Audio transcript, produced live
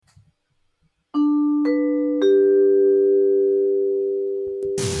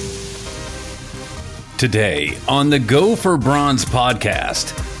Today on the Go for Bronze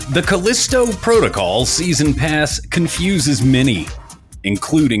podcast, the Callisto Protocol Season Pass confuses many,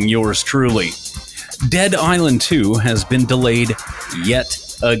 including yours truly. Dead Island 2 has been delayed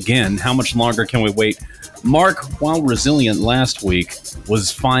yet again. How much longer can we wait? Mark, while resilient last week,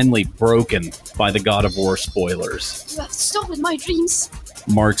 was finally broken by the God of War spoilers. You have stolen my dreams.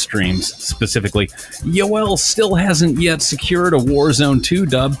 Mark's dreams, specifically. Yoel still hasn't yet secured a Warzone 2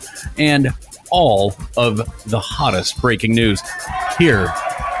 dub, and all of the hottest breaking news. Here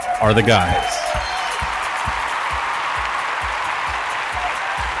are the guys.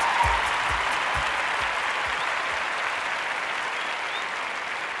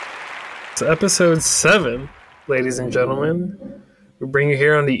 It's episode 7, ladies and gentlemen. We bring you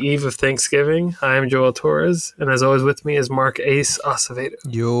here on the eve of Thanksgiving. I am Joel Torres, and as always with me is Mark Ace Acevedo.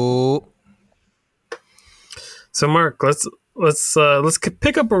 Yo. So Mark, let's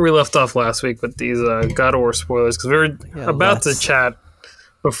pick up where we left off last week with these God of War spoilers, because we were about to chat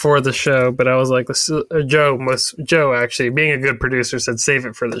before the show, but I was like, Joe actually, being a good producer, said save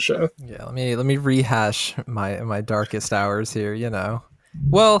it for the show. Yeah, let me rehash my darkest hours here. You know,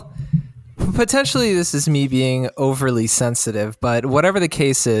 well, potentially this is me being overly sensitive, but whatever the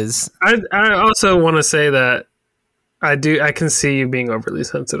case is, I also want to say that I can see you being overly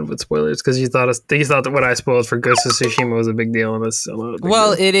sensitive with spoilers, because you thought that what I spoiled for Ghost of Tsushima was a big deal, and it's still not a big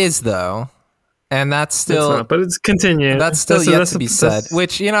deal. It is though, and that's still. It's not, but it's continued. That's still yet to be said.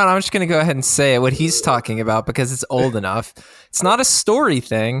 Which, you know, I'm just going to go ahead and say what he's talking about because it's old enough. It's not a story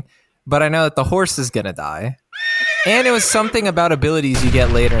thing, but I know that the horse is going to die, and it was something about abilities you get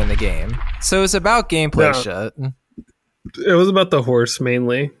later in the game. So it was about gameplay shit. It was about the horse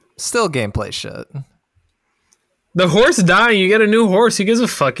mainly. Still gameplay shit. The horse dying, you get a new horse. Who gives a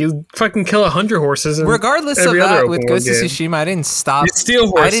fuck? You fucking kill 100 horses. Regardless of that, with Ghost of Tsushima, I didn't stop. You steal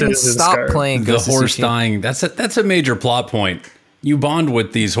horses. I didn't stop playing Ghost of Tsushima. The horse dying. That's a major plot point. You bond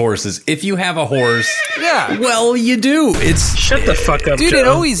with these horses. If you have a horse, well, you do. It's shut the fuck up, dude. Joe. It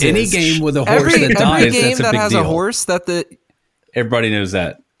always any is. game with a horse that dies. Every game that's a that big has deal. a horse Everybody knows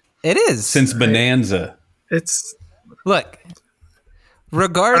that. It is Since Bonanza. Look.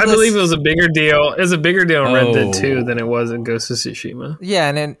 Regardless, I believe it was a bigger deal. It was a bigger deal in Red Dead 2 than it was in Ghost of Tsushima. Yeah,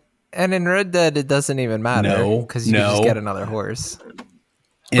 and in Red Dead it doesn't even matter because you just get another horse.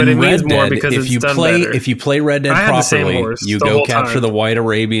 But it means more because if it's you done play better. If you play Red Dead properly, you go capture the White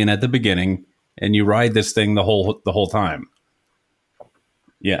Arabian at the beginning, and you ride this thing the whole time.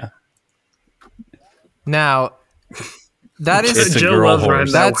 Yeah. Now, that is Joe loves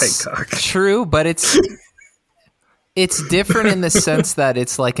riding that white cock. True, but it's different in the sense that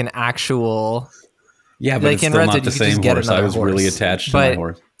it's like an actual. Yeah, but it's still not the same horse. I was really attached to my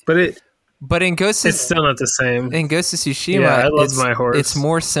horse. But in Ghost of it's still not the same. In Ghost of Tsushima, I love my horse. It's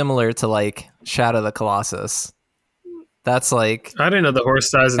more similar to like Shadow of the Colossus. That's like I didn't know the horse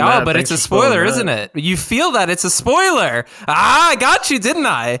dies in that. Oh, but it's a spoiler, isn't it? You feel that it's a spoiler. I got you, didn't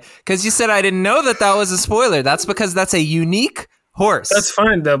I? Because you said I didn't know that was a spoiler. That's because that's a unique horse. That's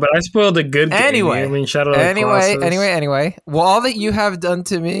fine though, but I spoiled a good game. Anyway, I mean, Shadow of the Colossus. Anyway. Well, all that you have done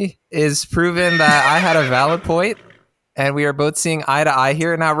to me is proven that I had a valid point, and we are both seeing eye to eye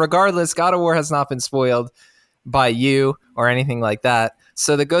here. Now, regardless, God of War has not been spoiled by you or anything like that.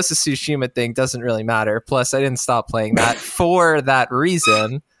 So the Ghost of Tsushima thing doesn't really matter. Plus, I didn't stop playing that for that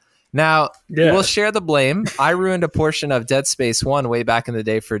reason. Now, we'll share the blame. I ruined a portion of Dead Space 1 way back in the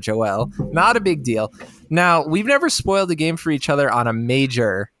day for Joel. Not a big deal. Now, we've never spoiled the game for each other on a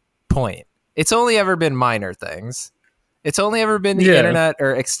major point. It's only ever been minor things. It's only ever been the internet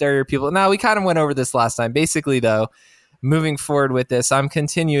or exterior people. Now, we kind of went over this last time. Basically, though, moving forward with this, I'm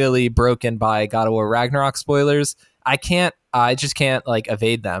continually broken by God of War Ragnarok spoilers. I just can't like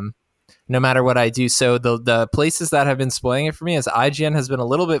evade them no matter what I do. So the places that have been spoiling it for me is IGN has been a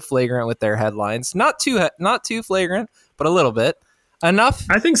little bit flagrant with their headlines. Not too flagrant, but a little bit. Enough.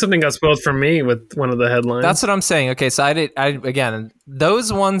 I think something got spoiled for me with one of the headlines. That's what I'm saying. Okay, so again,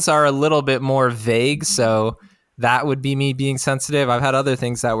 those ones are a little bit more vague, so that would be me being sensitive. I've had other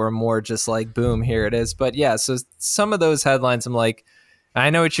things that were more just like, boom, here it is. But yeah, so some of those headlines, I'm like, I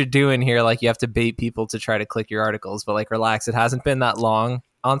know what you're doing here. Like, you have to bait people to try to click your articles, but like, relax. It hasn't been that long.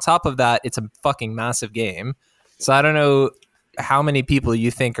 On top of that, it's a fucking massive game. So I don't know how many people you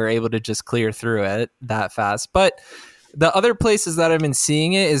think are able to just clear through it that fast. But the other places that I've been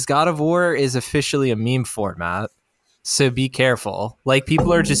seeing it is God of War is officially a meme format. So be careful. Like,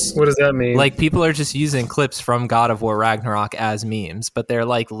 people are just... What does that mean? Like, people are just using clips from God of War Ragnarok as memes, but they're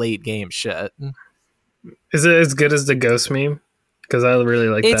like late game shit. Is it as good as the ghost meme? because I really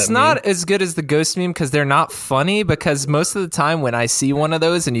like that. It's not as good as the ghost meme because they're not funny, because most of the time when I see one of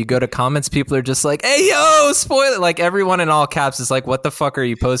those and you go to comments, people are just like, hey, yo, spoil it. Like everyone in all caps is like, what the fuck are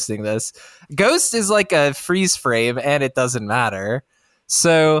you posting this? Ghost is like a freeze frame and it doesn't matter.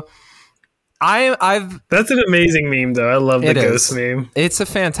 So that's an amazing meme though. I love the ghost meme. It is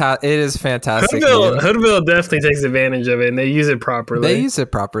fantastic. Hoodville definitely takes advantage of it and they use it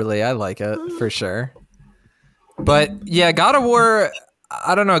properly. I like it for sure. But yeah, God of War,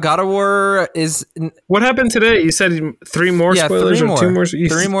 I don't know. God of War is... What happened today? You said 3 more spoilers 3 more. Or 2 more?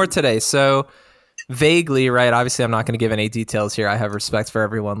 3 more today. So vaguely, right? Obviously, I'm not going to give any details here. I have respect for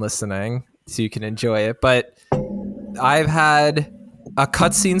everyone listening so you can enjoy it. But I've had a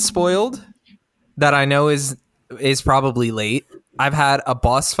cutscene spoiled that I know is probably late. I've had a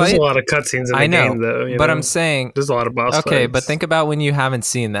boss fight. There's a lot of cutscenes in the game, though. But I'm saying... There's a lot of boss fights. Okay, but think about when you haven't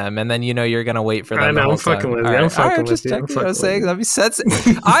seen them, and then you're going to wait for them. I know, I'm fucking with you. I'm fucking with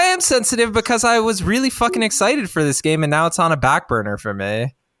you. I am sensitive because I was really fucking excited for this game, and now it's on a back burner for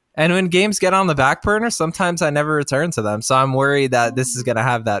me. And when games get on the back burner, sometimes I never return to them. So I'm worried that this is going to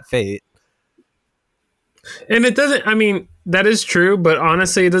have that fate. And it doesn't... I mean... That is true, but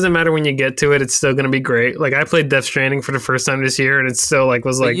honestly, it doesn't matter when you get to it. It's still going to be great. Like, I played Death Stranding for the first time this year, and it still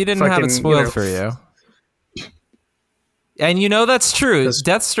you didn't have it spoiled for you. And that's true.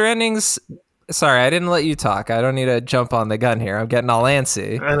 Death Stranding's... Sorry, I didn't let you talk. I don't need to jump on the gun here. I'm getting all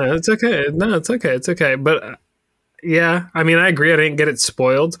antsy. I know, it's okay. No, it's okay. It's okay. But, yeah, I mean, I agree. I didn't get it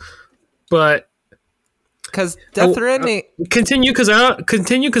spoiled, but... Because Death Stranding... Continue, because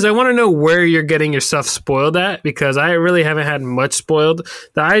I want to know where you're getting your stuff spoiled at, because I really haven't had much spoiled.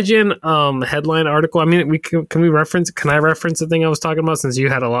 The IGN headline article, I mean, can I reference the thing I was talking about, since you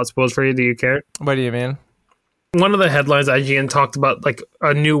had a lot spoiled for you? Do you care? What do you mean? One of the headlines, IGN talked about like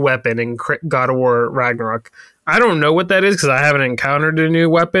a new weapon in God of War Ragnarok. I don't know what that is because I haven't encountered a new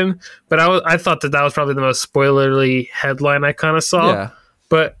weapon, but I thought that was probably the most spoilerly headline I kind of saw. Yeah.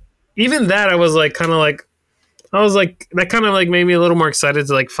 But even that, I was like, that kind of like made me a little more excited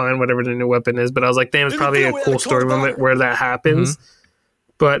to like find whatever the new weapon is. But I was like, damn, it's probably a cool story moment where that happens. Mm-hmm.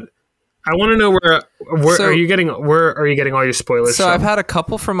 But I want to know where are you getting all your spoilers so from? I've had a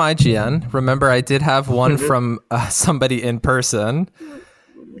couple from IGN. Remember, I did have one from somebody in person.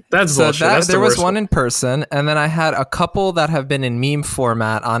 That's bullshit. There was one in person, and then I had a couple that have been in meme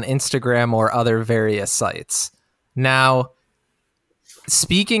format on Instagram or other various sites. Now,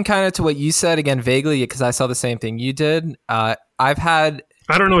 speaking kind of to what you said, again, vaguely, because I saw the same thing you did, I've had...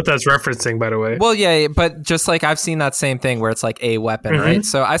 I don't know what that's referencing, by the way. Well, yeah, but just like I've seen that same thing where it's like a weapon, mm-hmm. right?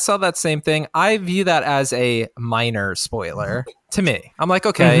 So I saw that same thing. I view that as a minor spoiler to me. I'm like,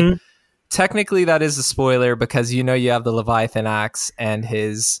 okay, mm-hmm. technically that is a spoiler because you have the Leviathan axe and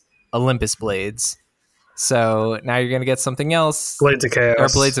his Olympus blades. So now you're going to get something else. Blades of Chaos. Or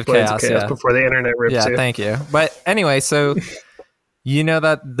Blades of Chaos, yeah. Before the internet ripped you. Yeah, thank you. But anyway, so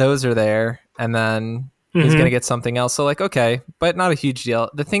that those are there, and then... he's going to get something else. So like, okay, but not a huge deal.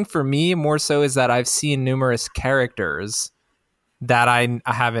 The thing for me more so is that I've seen numerous characters that I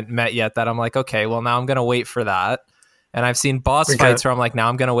haven't met yet that I'm like, okay, well now I'm going to wait for that. And I've seen boss fights where I'm like, now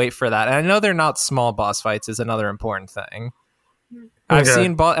I'm going to wait for that. And I know they're not small boss fights is another important thing. I've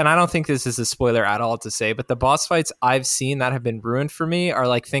seen, and I don't think this is a spoiler at all to say, but the boss fights I've seen that have been ruined for me are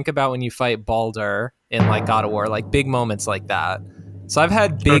like, think about when you fight Baldur in like God of War, like big moments like that. So I've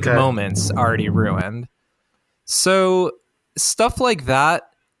had big moments already ruined. So stuff like that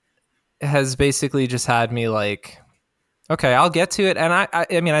has basically just had me like, okay, I'll get to it. And I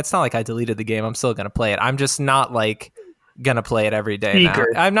mean, it's not like I deleted the game. I'm still going to play it. I'm just not like going to play it every day. Eager.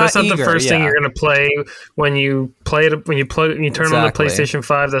 Now. I'm not That's not eager, the first thing you're going to play when you play it. When you turn on the PlayStation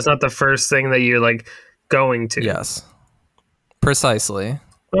 5, that's not the first thing that you're like going to. Yes, precisely.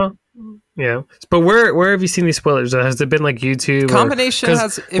 Well, yeah, but where have you seen these spoilers? Has it been like YouTube? Combination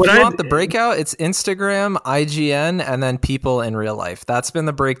has. If you want the breakout, it's Instagram, IGN, and then people in real life. That's been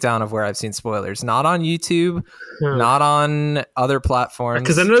the breakdown of where I've seen spoilers. Not on YouTube, not on other platforms.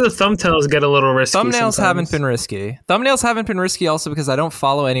 Because I know the thumbnails get a little risky. Thumbnails haven't been risky. Thumbnails haven't been risky also because I don't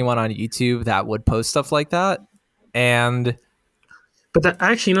follow anyone on YouTube that would post stuff like that. And... But that,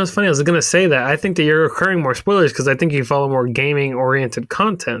 actually, it's funny. I was going to say that. I think that you're occurring more spoilers because I think you follow more gaming-oriented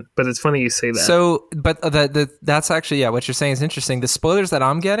content. But it's funny you say that. So, but that's actually, what you're saying is interesting. The spoilers that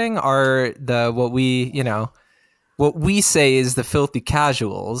I'm getting are what we say is the filthy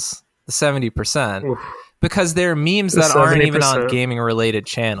casuals, the 70%, because they're memes that aren't even on gaming-related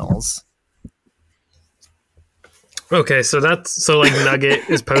channels. Okay, so like Nugget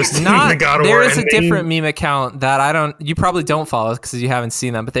is posting Not the God of there War is a ending. different meme account that you probably don't follow because you haven't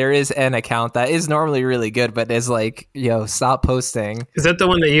seen them, but there is an account that is normally really good, but is like, yo, stop posting. Is that the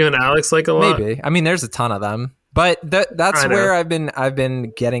one that you and Alex like a lot? Maybe. I mean, there's a ton of them, but that's where I've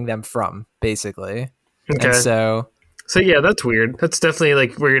been getting them from, basically. Okay. And so yeah, that's weird. That's definitely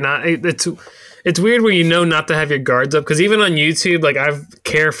like where you're not. It's weird where you know not to have your guards up, because even on YouTube, like I've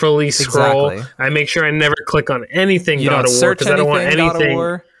carefully scroll. Exactly. I make sure I never click on anything you God don't of War search because I don't want anything God of anything.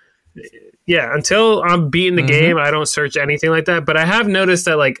 War. Yeah, until I'm beating the game, I don't search anything like that. But I have noticed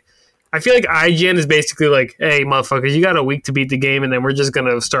that like I feel like IGN is basically like, hey, motherfuckers, you got a week to beat the game, and then we're just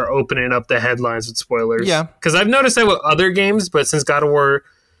gonna start opening up the headlines with spoilers. Yeah, because I've noticed that with other games, but since God of War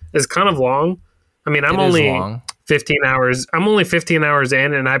is kind of long, I mean, I'm only 15 hours. I'm only 15 hours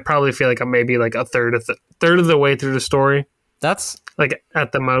in, and I probably feel like I'm maybe like a third of the way through the story. That's like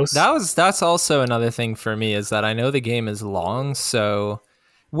at the most. That's also another thing for me, is that I know the game is long, so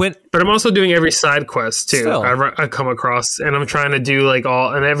but I'm also doing every side quest too. Still. I come across, and I'm trying to do like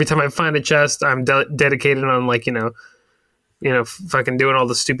all. And every time I find a chest, I'm dedicated on like fucking doing all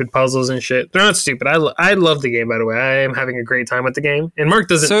the stupid puzzles and shit. They're not stupid. I love the game, by the way. I am having a great time with the game. And Mark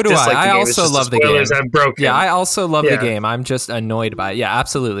doesn't. So do dislike I. The I game. also love the game. I've broken. Yeah, I also love the game. I'm just annoyed by it. Yeah,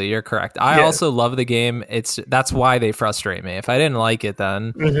 absolutely. You're correct. I also love the game. That's why they frustrate me. If I didn't like it,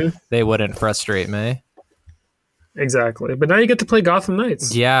 then they wouldn't frustrate me. Exactly. But now you get to play Gotham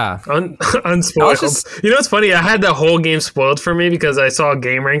Knights. Yeah. Unspoiled. You know what's funny? I had the whole game spoiled for me because I saw a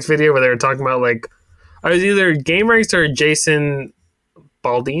Game Ranks video where they were talking about like I was either Game Ranks or Jason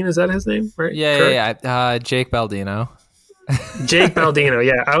Baldine, is that his name? Right? Yeah. Jake Baldino. Jake Baldino.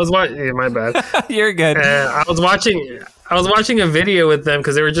 Yeah, I was watching. Yeah, my bad. You're good. I was watching a video with them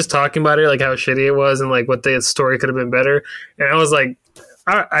because they were just talking about it, like how shitty it was and like what the story could have been better. And I was like,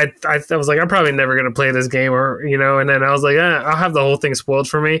 I was like, I'm probably never gonna play this game, or And then I was like, I'll have the whole thing spoiled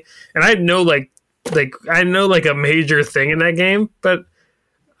for me. And I know like I know like a major thing in that game, but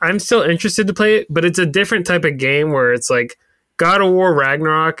I'm still interested to play it. But it's a different type of game where it's like. God of War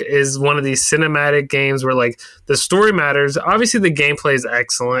Ragnarok is one of these cinematic games where like the story matters. Obviously the gameplay is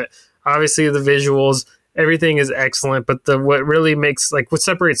excellent. Obviously the visuals, everything is excellent. But what really makes like what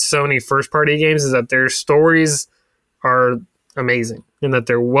separates Sony first party games is that their stories are amazing and that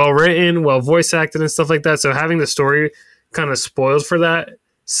they're well written, well voice acted and stuff like that. So having the story kind of spoiled for that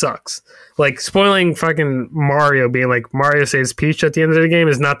sucks. Like spoiling fucking Mario being like Mario saves Peach at the end of the game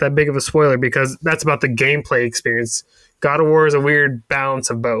is not that big of a spoiler because that's about the gameplay experience. God of War is a weird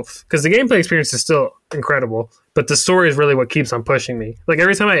balance of both because the gameplay experience is still incredible, but the story is really what keeps on pushing me. Like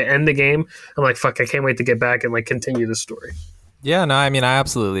every time I end the game, I'm like, fuck, I can't wait to get back and like continue the story. Yeah, no, I mean, I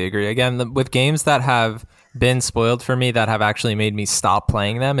absolutely agree. Again, with games that have been spoiled for me that have actually made me stop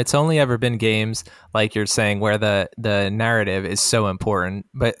playing them, it's only ever been games like you're saying where the narrative is so important.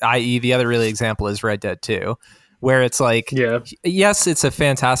 But i.e. the other really example is Red Dead 2. Where it's like, yes, it's a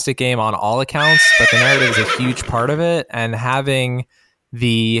fantastic game on all accounts, but the narrative is a huge part of it. And having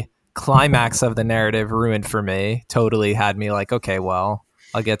the climax of the narrative ruined for me totally had me like, okay, well,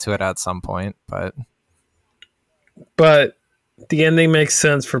 I'll get to it at some point. But the ending makes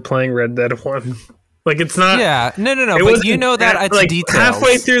sense for playing Red Dead 1. Like it's not. Yeah, no. But you know that it's like details.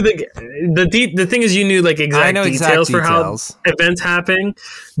 Halfway through the thing is you knew like exact details for how events happen,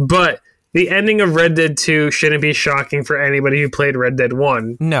 but. The ending of Red Dead 2 shouldn't be shocking for anybody who played Red Dead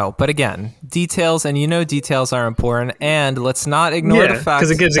 1. No, but again, details, and details are important, and let's not ignore the fact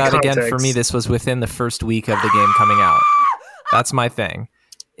that, again, for me, this was within the first week of the game coming out. That's my thing.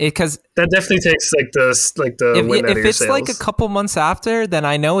 Because that definitely takes like the wind out of your it's sails. Like a couple months after, then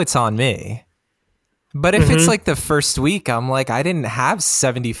I know it's on me. But if it's like the first week, I'm like, I didn't have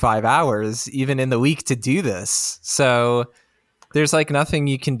 75 hours even in the week to do this. So... there's like nothing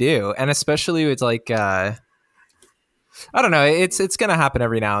you can do, and especially with like I don't know, it's gonna happen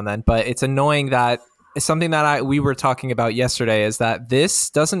every now and then, but it's annoying that it's something that we were talking about yesterday is that this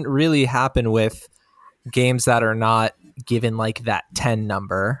doesn't really happen with games that are not given like that 10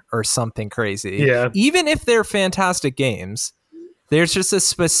 number or something crazy. Yeah, even if they're fantastic games, there's just a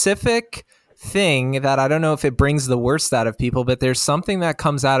specific thing that I don't know if it brings the worst out of people, but there's something that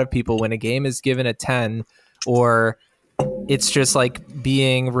comes out of people when a game is given a 10 or it's just like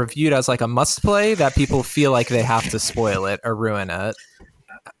being reviewed as like a must play that people feel like they have to spoil it or ruin it.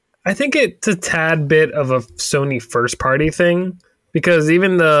 I think it's a tad bit of a Sony first party thing because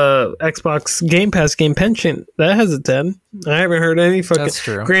even the Xbox Game Pass Game Pension, that has a 10. I haven't heard any fucking... That's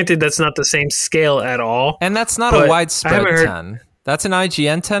true. Granted, that's not the same scale at all. And that's not a widespread 10. That's an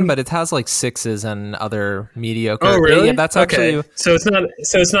IGN 10, but it has like 6s and other mediocre. Oh, really? Yeah, that's actually. Okay. So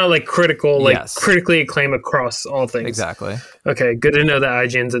it's not like critical, like Yes. critically acclaimed across all things. Exactly. Okay, good to know that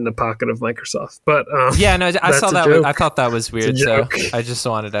IGN's in the pocket of Microsoft. But yeah, no, I saw that. I thought that was weird, so joke. I just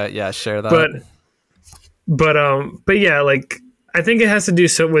wanted to share that. But yeah, like I think it has to do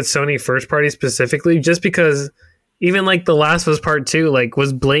with Sony first party specifically, just because even like The Last of Us Part 2 like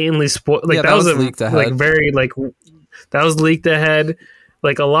was blatantly spoiled. Like that was leaked ahead. Like very like that was leaked ahead.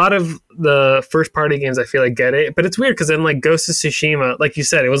 Like a lot of the first party games, I feel like get it, but it's weird because then like Ghost of Tsushima, like you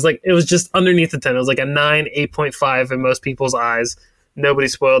said, it was just underneath the 10. It was like a 9, 8.5 in most people's eyes. Nobody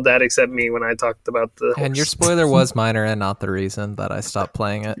spoiled that except me when I talked about the. And your spoiler was minor and not the reason that I stopped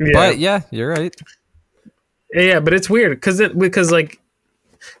playing it. Yeah. But yeah, you're right. Yeah, but it's weird because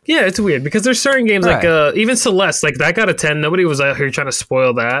it's weird because there's certain games like even Celeste, like that got a 10. Nobody was out here trying to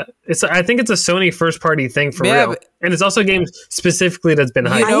spoil that. I think it's a Sony first party thing for real, and it's also games specifically that's been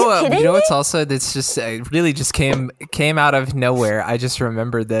hyped. You know what's also that's just it really just came out of nowhere. I just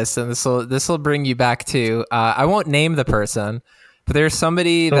remembered this, and this will bring you back to. I won't name the person, but there's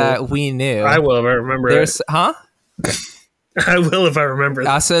somebody that we knew. I will if I remember it. Huh? I will if I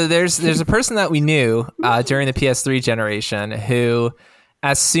remember. So there's a person that we knew during the PS3 generation who.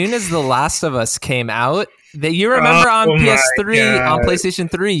 As soon as The Last of Us came out, that you remember on PS3, on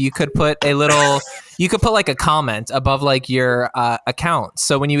PlayStation 3, you could put like a comment above like your account.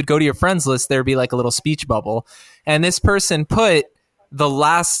 So when you would go to your friends list, there'd be like a little speech bubble. And this person put the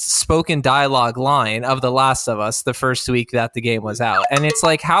last spoken dialogue line of The Last of Us the first week that the game was out. And it's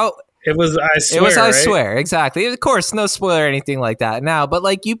like how... It was I I swear, exactly. Of course, no spoiler or anything like that now. But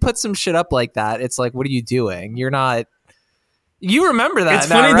like you put some shit up like that, it's like, what are you doing? You're not... You remember that, it's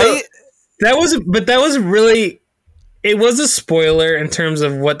funny, right? That was really, it was a spoiler in terms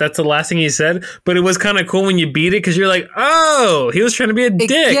of that's the last thing he said, but it was kind of cool when you beat it because you're like, oh, he was trying to be a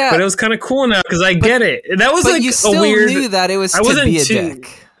dick, but it was kind of cool now because I get it. That was like you still a weird. Knew that it was to be a dick.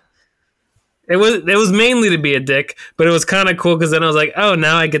 It was mainly to be a dick, but it was kind of cool because then I was like, oh,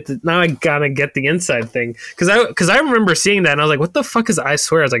 now I gotta get the inside thing because I remember seeing that and I was like, what the fuck is I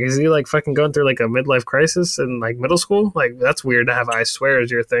swear? I was like, is he like fucking going through like a midlife crisis in like middle school? Like that's weird to have I swear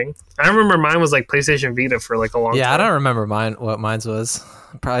as your thing. I remember mine was like PlayStation Vita for like a long time. Yeah, I don't remember what mine's was.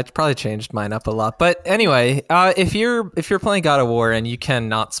 Probably changed mine up a lot. But anyway, if you're playing God of War and you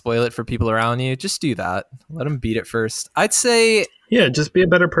cannot spoil it for people around you, just do that. Let them beat it first. I'd say. Yeah, just be a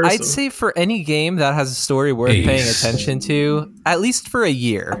better person. I'd say for any game that has a story worth paying attention to, at least for a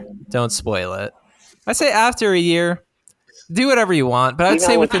year, don't spoil it. I'd say after a year, do whatever you want, but I'd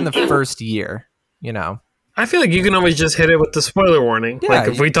say within the first year, I feel like you can always just hit it with the spoiler warning. Yeah, like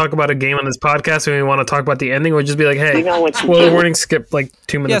if we talk about a game on this podcast and we want to talk about the ending, we'll just be like, hey, spoiler warning, skip like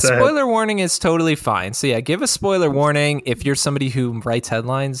 2 minutes ahead. Yeah, spoiler warning is totally fine. So yeah, give a spoiler warning. If you're somebody who writes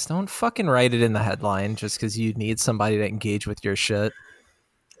headlines, don't fucking write it in the headline just because you need somebody to engage with your shit.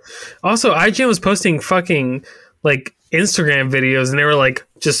 Also, IGN was posting fucking like Instagram videos and they were like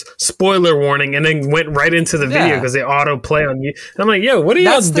just spoiler warning and then went right into the video because they auto play on you. And I'm like, yo, what are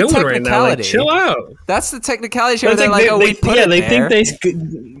y'all doing right now? Like, chill out. That's the technicality. They're like, oh, we put it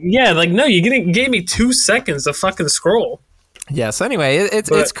there. Like, no, you gave me 2 seconds to fucking scroll. Yes. Anyway,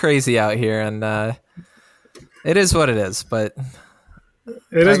 it's crazy out here, and it is what it is. But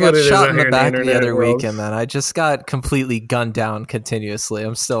it is what it is. Shot in the back the other week, and then I just got completely gunned down continuously.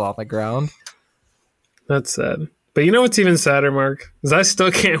 I'm still on the ground. That's sad. But you know what's even sadder, Mark? Is I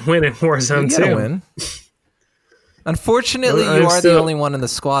still can't win in Warzone 2. Win. Unfortunately, you are the only one in the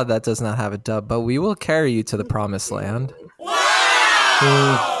squad that does not have a dub, but we will carry you to the promised land. Wow!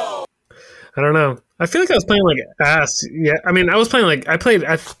 I don't know. I feel like I was playing like ass. Yeah, I mean, I was playing like I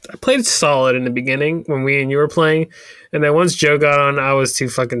played solid in the beginning when we and you were playing, and then once Joe got on, I was too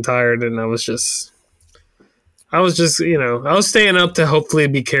fucking tired, and I was just I was staying up to hopefully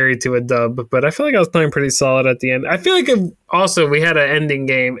be carried to a dub, but I feel like I was playing pretty solid at the end. I feel like also we had an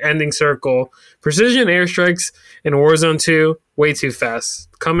ending circle. Precision airstrikes in Warzone 2, way too fast.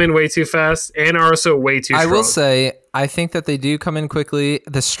 Come in way too fast, and are also way too strong. I will say, I think that they do come in quickly.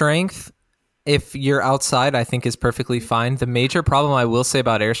 The strength, if you're outside, I think is perfectly fine. The major problem I will say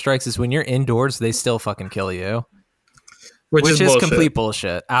about airstrikes is when you're indoors, they still fucking kill you. Which is complete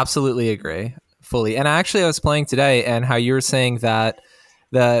bullshit. Absolutely agree. Fully. And actually I was playing today and how you were saying that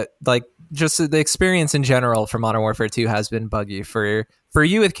just the experience in general for Modern Warfare 2 has been buggy for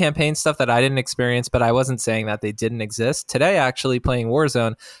you with campaign stuff that I didn't experience, but I wasn't saying that they didn't exist. Today, actually playing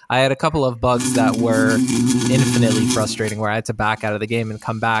Warzone, I had a couple of bugs that were infinitely frustrating where I had to back out of the game and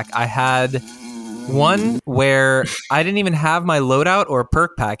come back. I had one where I didn't even have my loadout or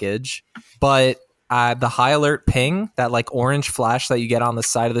perk package, but the high alert ping, that like orange flash that you get on the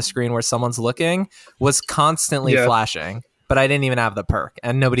side of the screen where someone's looking, was constantly flashing, but I didn't even have the perk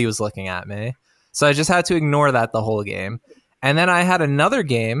and nobody was looking at me. So I just had to ignore that the whole game. And then I had another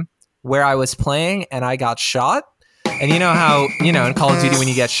game where I was playing and I got shot. And you know how, in Call of Duty, when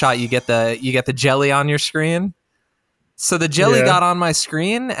you get shot, you get the jelly on your screen. So the jelly got on my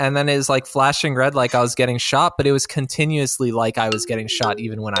screen and then it was like flashing red like I was getting shot, but it was continuously like I was getting shot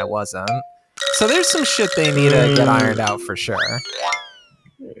even when I wasn't. So there's some shit they need to get ironed out for sure.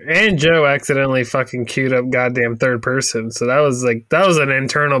 And Joe accidentally fucking queued up goddamn third person. So that was an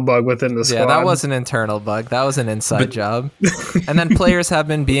internal bug within the squad. Yeah, that was an internal bug. That was an inside job. And then players have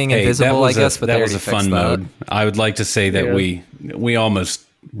been being invisible, I guess, but that was a fun mode. I would like to say that we almost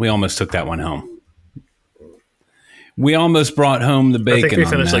took that one home. We almost brought home the bacon. I think we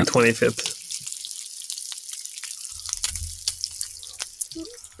finished like 25th.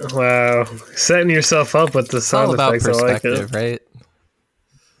 Wow, setting yourself up with the sound effects. All about perspective, right?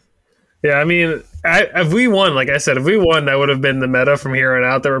 Yeah, I mean, if we won, like I said, if we won, that would have been the meta from here on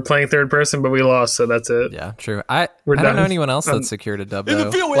out that we're playing third person, but we lost, so that's it. Yeah, true. I don't know anyone else that secured a dub, though,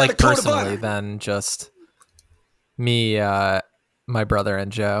 like personally, than just me, my brother,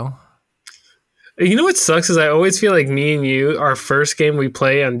 and Joe. You know what sucks is I always feel like me and you, our first game we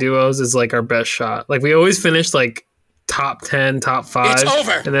play on duos is like our best shot. Like we always finish like top 10, top 5. It's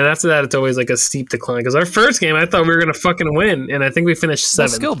over. And then after that, it's always like a steep decline. Because our first game, I thought we were going to fucking win. And I think we finished 7th. Well,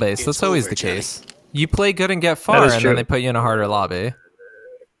 skill-based. That's always the case. You play good and get far, and then they put you in a harder lobby.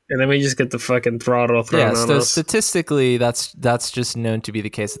 And then we just get the fucking throttle thrown on us. So statistically, that's just known to be the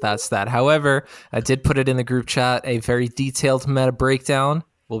case with that stat. However, I did put it in the group chat, a very detailed meta breakdown.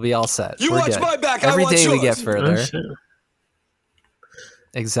 We'll be all set. You watch my back, Every I watch day yours. we get further. Oh,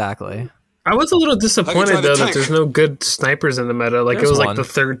 exactly. I was a little disappointed, though, that there's no good snipers in the meta. Like, it was like the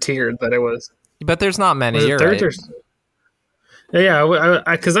third tier that it was. But there's not many, you're right. Yeah,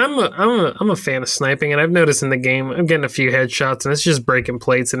 because I'm a fan of sniping, and I've noticed in the game, I'm getting a few headshots, and it's just breaking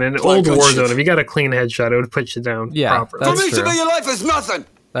plates. And in old Warzone, if you got a clean headshot, it would put you down properly. That's true. Your life is nothing.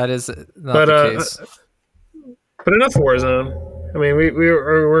 That is not the case. But enough Warzone. I mean,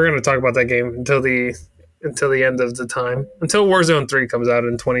 we're going to talk about that game until the end of the time, until Warzone 3 comes out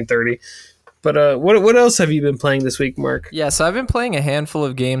in 2030. But what else have you been playing this week, Mark? Yeah, so I've been playing a handful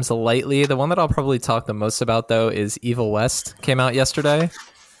of games lightly. The one that I'll probably talk the most about, though, is Evil West. Came out yesterday.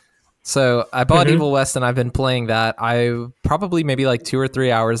 So I bought Evil West, and I've been playing that. I probably maybe like 2 or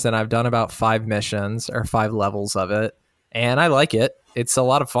 3 hours, and I've done about 5 missions or 5 levels of it. And I like it. It's a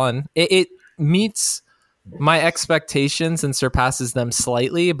lot of fun. It meets my expectations and surpasses them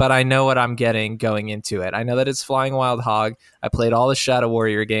slightly, but I know what I'm getting going into it. I know that it's Flying Wild Hog. I played all the Shadow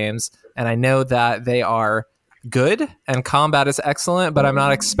Warrior games, and I know that they are good and combat is excellent, but I'm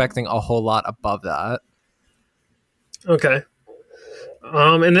not expecting a whole lot above that. Okay.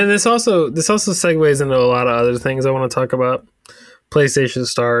 And then this also segues into a lot of other things I want to talk about. PlayStation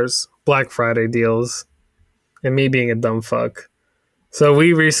Stars, Black Friday deals, and me being a dumb fuck. So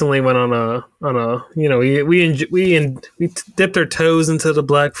we recently went on a we dipped our toes into the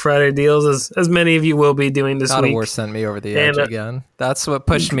Black Friday deals, as many of you will be doing this week. God of War sent me over the edge again. That's what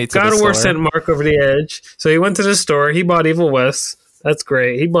pushed me to God the store. of War sent Mark over the edge. So he went to the store. He bought Evil West. That's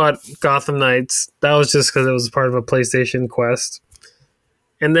great. He bought Gotham Knights. That was just because it was part of a PlayStation quest.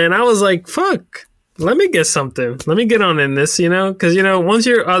 And then I was like, fuck, let me get something. Let me get on in this, because, once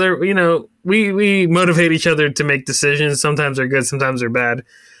you're other, we motivate each other to make decisions. Sometimes they're good, sometimes they're bad.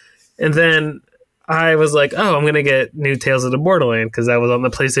 And then I was like, oh, I'm going to get new Tales of the Borderland because I was on the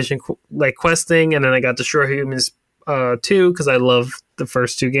PlayStation questing. And then I got Destroy Humans 2 because I love the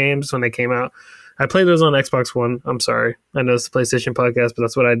first 2 games when they came out. I played those on Xbox One. I'm sorry. I know it's the PlayStation podcast, but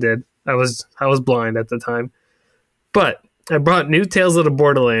that's what I did. I was blind at the time. But I brought new Tales of the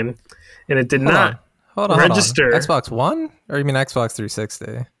Borderland, and it did not register. Xbox One? Or you mean Xbox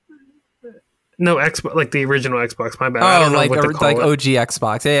 360? No, Xbox, like the original Xbox. My bad. Oh, I don't know like what to call it. OG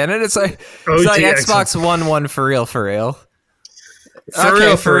Xbox. Yeah, and it's like Xbox One for real. For real.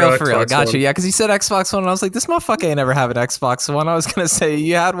 Gotcha. Yeah, because you said Xbox One, and I was like, this motherfucker ain't never have an Xbox One. I was gonna say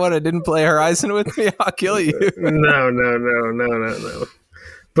you had one and didn't play Horizon with me. I'll kill you. No.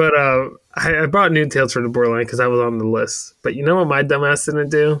 But I brought new Tales for the Borderland because I was on the list. But you know what my dumbass didn't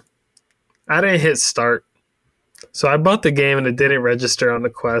do? I didn't hit start. So I bought the game and it didn't register on the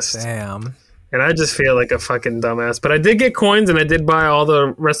quest. Damn. And I just feel like a fucking dumbass. But I did get coins and I did buy all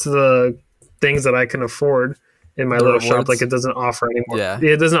the rest of the things that I can afford in my little shop. Like it doesn't offer anymore. Yeah.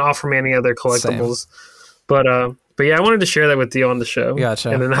 It doesn't offer me any other collectibles. Same. But But yeah, I wanted to share that with you on the show.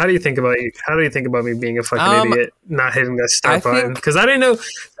 Gotcha. And then how do you think about me being a fucking idiot, not hitting that start button? Because I didn't know.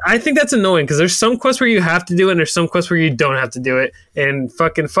 I think that's annoying because there's some quests where you have to do it and there's some quests where you don't have to do it. And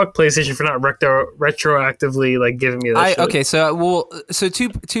fuck PlayStation for not retroactively like giving me that shit. Okay, so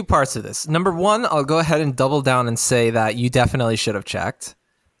two parts of this. Number one, I'll go ahead and double down and say that you definitely should have checked.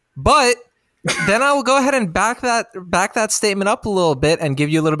 But then I will go ahead and back that statement up a little bit and give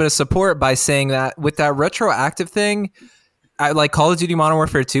you a little bit of support by saying that with that retroactive thing, like Call of Duty Modern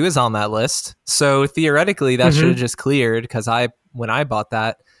Warfare 2 is on that list. So theoretically, that should have just cleared when I bought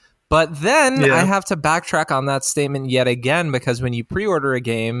that. But then I have to backtrack on that statement yet again because when you pre-order a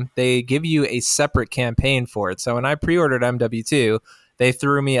game, they give you a separate campaign for it. So when I pre-ordered MW2, they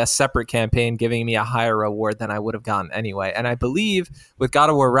threw me a separate campaign giving me a higher reward than I would have gotten anyway. And I believe with God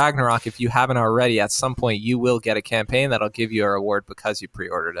of War Ragnarok, if you haven't already, at some point you will get a campaign that'll give you a reward because you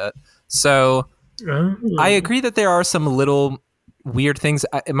pre-ordered it. So I agree that there are some little weird things.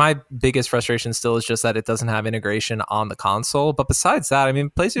 My biggest frustration still is just that it doesn't have integration on the console. But besides that, I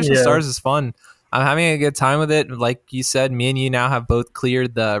mean, PlayStation Stars is fun. I'm having a good time with it. Like you said, me and you now have both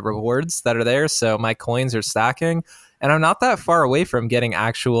cleared the rewards that are there. So my coins are stacking. And I'm not that far away from getting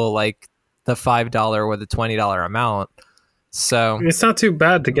actual, like, the $5 or the $20 amount. So it's not too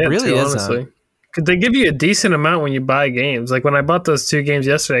bad to get really to, honestly. Because they give you a decent amount when you buy games. Like, when I bought those 2 games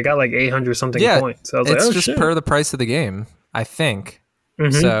yesterday, I got, like, 800-something points. So I was it's like, just per the price of the game, I think.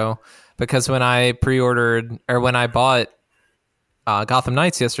 So, because when I pre-ordered, or when I bought Gotham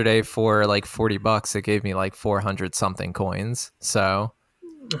Knights yesterday for, like, $40, it gave me, like, 400-something coins. So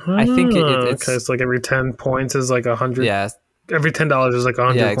I think it's okay. It's like every 10 points is like 100. Yeah, every $10 is like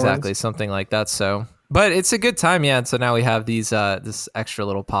 100. Yeah, exactly, something like that. So, but it's a good time, yeah. And so now we have these this extra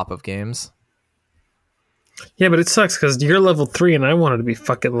little pop-up games. Yeah, but it sucks because you're level 3 and I wanted to be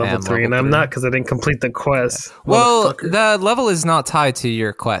fucking level 3 and I'm not because I didn't complete the quest. Yeah. Well, the level is not tied to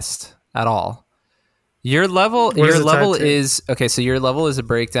your quest at all. Your level is okay. So your level is a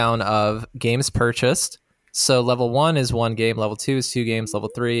breakdown of games purchased. So level 1 is 1 game, level 2 is 2 games, level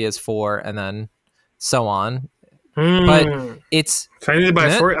 3 is 4, and then so on. But it's... So I need to buy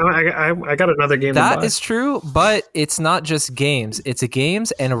 4. I got another game that to buy. Is true, but it's not just games. It's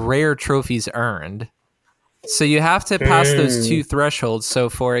games and rare trophies earned. So you have to pass those 2 thresholds. So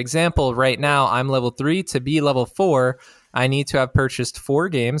for example, right now I'm level 3. To be level 4, I need to have purchased 4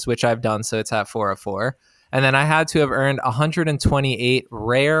 games, which I've done, so it's at 4 of 4. And then I had to have earned 128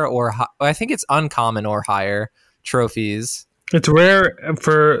 rare or I think it's uncommon or higher trophies. It's rare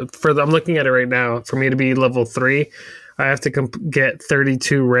for I'm looking at it right now. For me to be level 3, I have to get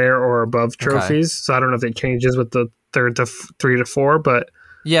 32 rare or above trophies. Okay. So I don't know if it changes with the 3 to 4, but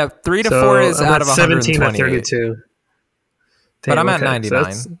yeah, 3 to 4 is out of 17 at 32. Damn, but I'm at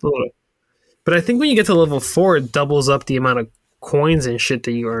 99. But I think when you get to level 4, it doubles up the amount of coins and shit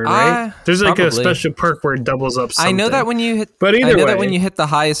that you earn, right? There's like a special perk where it doubles up something. I know that when you hit that when you hit the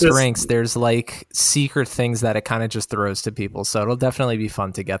highest ranks, there's like secret things that it kind of just throws to people. So it'll definitely be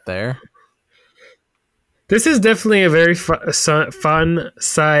fun to get there. This is definitely a very fun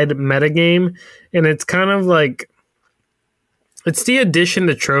side metagame, and it's kind of like it's the addition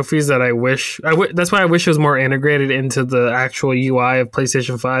to trophies that I wish. That's why I wish it was more integrated into the actual UI of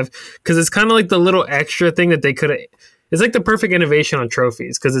PlayStation 5, because it's kind of like the little extra thing that they could have. It's like the perfect innovation on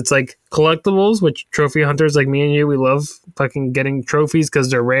trophies because it's like collectibles, which trophy hunters like me and you, we love fucking getting trophies because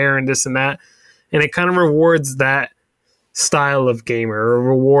they're rare and this and that. And it kind of rewards that style of gamer, or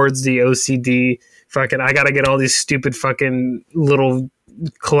rewards the OCD fucking, I got to get all these stupid fucking little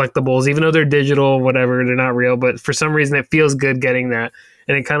collectibles, even though they're digital, whatever, they're not real. But for some reason, it feels good getting that.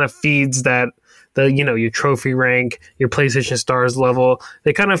 And it kind of feeds that. Your trophy rank, your PlayStation Stars level,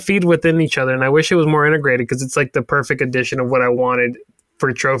 they kind of feed within each other. And I wish it was more integrated because it's like the perfect addition of what I wanted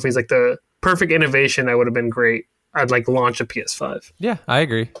for trophies, like the perfect innovation that would have been great. I'd like launch a PS5. Yeah, I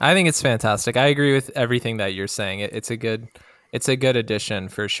agree. I think it's fantastic. I agree with everything that you're saying. It's a good addition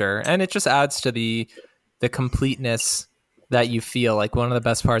for sure. And it just adds to the completeness that you feel. Like one of the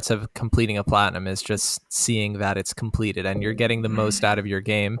best parts of completing a platinum is just seeing that it's completed and you're getting the most out of your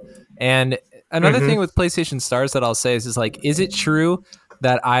game. And another thing with PlayStation Stars that I'll say is like, is it true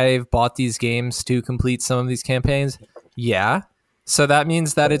that I've bought these games to complete some of these campaigns? Yeah. So that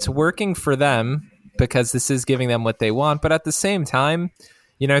means that it's working for them because this is giving them what they want. But at the same time,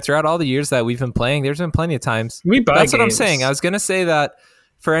 throughout all the years that we've been playing, there's been plenty of times. That's what I'm saying. I was going to say that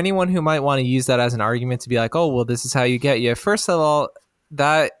for anyone who might want to use that as an argument to be like, oh, well, this is how you get you. First of all,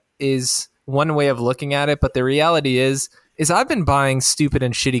 that is one way of looking at it. But the reality is is I've been buying stupid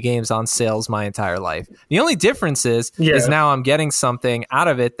and shitty games on sales my entire life. The only difference is now I'm getting something out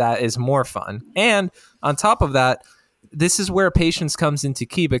of it that is more fun. And on top of that, this is where patience comes into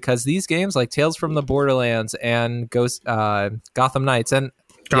key, because these games like Tales from the Borderlands and Gotham Knights and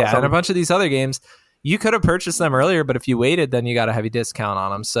a bunch of these other games, you could have purchased them earlier, but if you waited, then you got a heavy discount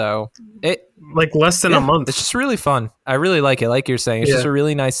on them. So it like less than a month. It's just really fun. I really like it. Like you're saying, it's just a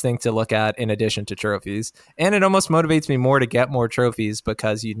really nice thing to look at in addition to trophies. And it almost motivates me more to get more trophies,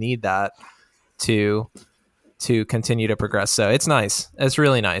 because you need that to continue to progress. So it's nice. It's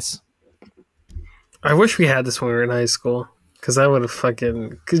really nice. I wish we had this when we were in high school, because I would have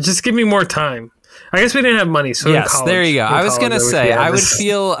just give me more time. I guess we didn't have money, so yes, in college, there you go. I was going to say, I would this.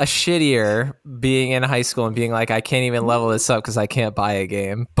 feel a shittier being in high school and being like, I can't even level this up because I can't buy a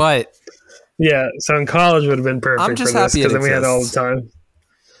game. But yeah, so in college would have been perfect. I'm just for this, happy because then we had all the time.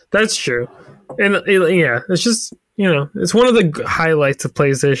 That's true, and it's just it's one of the highlights of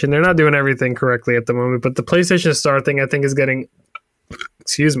PlayStation. They're not doing everything correctly at the moment, but the PlayStation Star thing, I think, is getting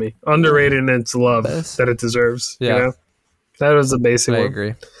underrated in its love that it deserves. Yeah, that was the basic one. I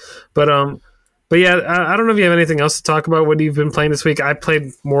agree. But yeah, I don't know if you have anything else to talk about. What you've been playing this week? I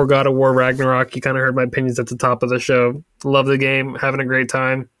played more God of War Ragnarok. You kind of heard my opinions at the top of the show. Love the game, having a great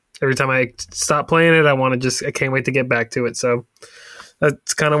time. Every time I stop playing it, I can't wait to get back to it. So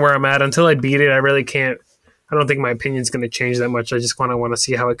that's kind of where I'm at. Until I beat it, I really can't. I don't think my opinion's going to change that much. I just want to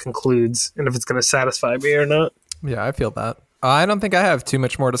see how it concludes and if it's going to satisfy me or not. Yeah, I feel that. I don't think I have too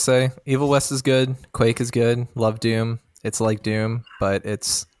much more to say. Evil West is good. Quake is good. Love Doom. It's like Doom, but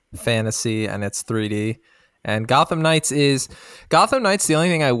it's fantasy and it's 3D. And Gotham Knights, the only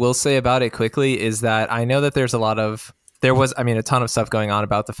thing I will say about it quickly is that I know that there was a ton of stuff going on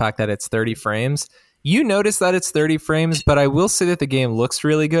about the fact that it's 30 frames. You notice that it's 30 frames, but I will say that the game looks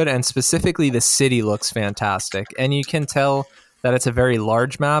really good, and specifically the city looks fantastic. And you can tell that it's a very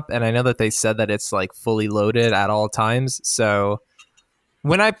large map, and I know that they said that it's like fully loaded at all times. So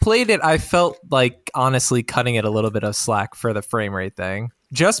when I played it, I felt like honestly cutting it a little bit of slack for the frame rate thing,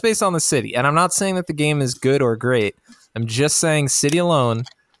 just based on the city. And I'm not saying that the game is good or great. I'm just saying city alone,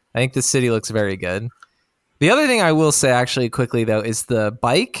 I think the city looks very good. The other thing I will say actually quickly though is the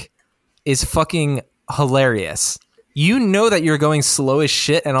bike is fucking hilarious. You know that you're going slow as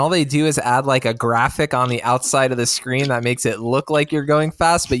shit, and all they do is add like a graphic on the outside of the screen that makes it look like you're going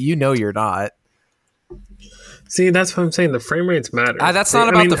fast, but you know you're not. See, that's what I'm saying. The frame rates matter. That's not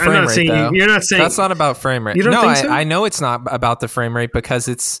about the frame rate, though. You're not saying... That's not about frame rate. You don't think so? I know it's not about the frame rate, because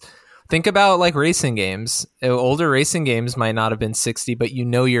it's... Think about like racing games. Older racing games might not have been 60, but you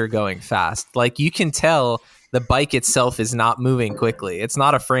know you're going fast. Like you can tell the bike itself is not moving quickly. It's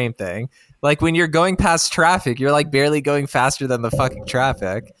not a frame thing. Like when you're going past traffic, you're like barely going faster than the fucking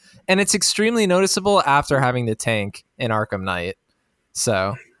traffic. And it's extremely noticeable after having the tank in Arkham Knight.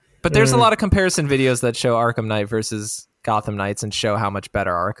 So... But there's a lot of comparison videos that show Arkham Knight versus Gotham Knights and show how much better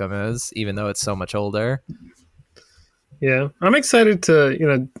Arkham is, even though it's so much older. Yeah, I'm excited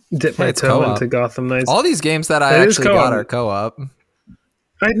to dip my toe into Gotham Knights. All these games that I actually got are co-op.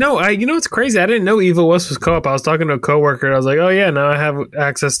 I know. It's crazy. I didn't know Evil West was co-op. I was talking to a coworker, and I was like, "Oh yeah, now I have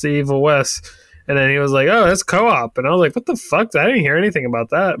access to Evil West." And then he was like, "Oh, that's co-op," and I was like, "What the fuck? I didn't hear anything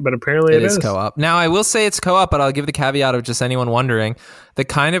about that." But apparently, it is co-op. Now, I will say it's co-op, but I'll give the caveat of just anyone wondering. The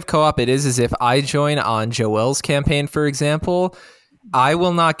kind of co-op it is if I join on Joel's campaign, for example, I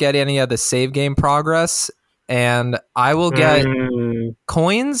will not get any of the save game progress, and I will get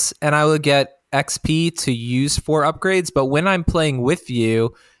coins, and I will get XP to use for upgrades. But when I'm playing with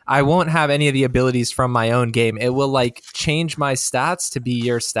you, I won't have any of the abilities from my own game. It will like change my stats to be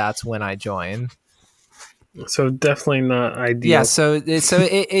your stats when I join. So definitely not ideal. Yeah, so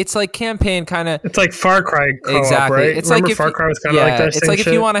it's like campaign kind of. It's like Far Cry co-op, exactly. Right? It's Remember like Far Cry was kind of like that. It's like if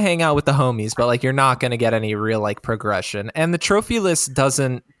you want to hang out with the homies, but like you're not going to get any real like progression. And the trophy list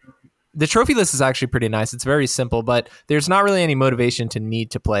doesn't. The trophy list is actually pretty nice. It's very simple, but there's not really any motivation to need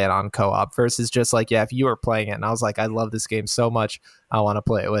to play it on co-op versus just like, if you were playing it and I was like, I love this game so much, I want to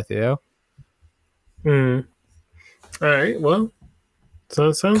play it with you. All right. Well, so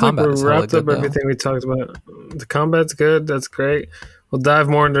it sounds like we wrapped up everything we talked about. The combat's good. That's great. We'll dive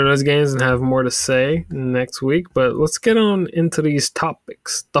more into those games and have more to say next week, but let's get on into these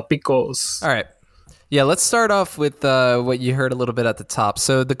topicos. All right. Yeah, let's start off with what you heard a little bit at the top.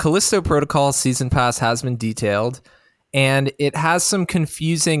 So the Callisto Protocol Season Pass has been detailed, and it has some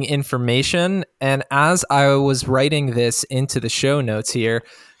confusing information. And as I was writing this into the show notes here,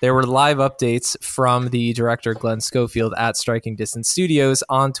 there were live updates from the director, Glenn Schofield, at Striking Distance Studios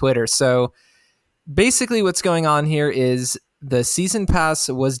on Twitter. So basically what's going on here is the season pass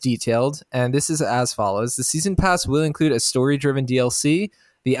was detailed, and this is as follows. The season pass will include a story-driven DLC,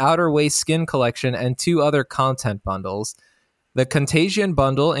 the Outer Way skin collection, and 2 other content bundles. The Contagion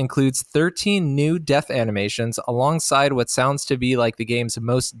bundle includes 13 new death animations alongside what sounds to be like the game's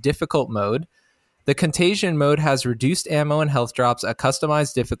most difficult mode. The Contagion mode has reduced ammo and health drops, a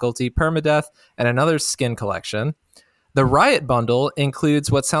customized difficulty, permadeath, and another skin collection. The Riot bundle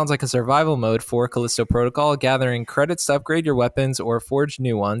includes what sounds like a survival mode for Callisto Protocol, gathering credits to upgrade your weapons or forge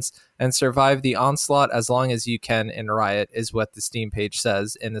new ones, and survive the onslaught as long as you can in Riot, is what the Steam page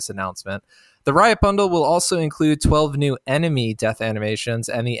says in this announcement. The Riot bundle will also include 12 new enemy death animations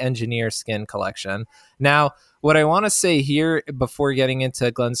and the Engineer skin collection. Now, what I want to say here before getting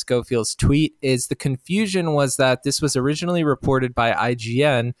into Glenn Schofield's tweet is the confusion was that this was originally reported by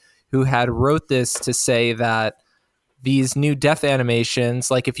IGN, who had wrote this to say that these new death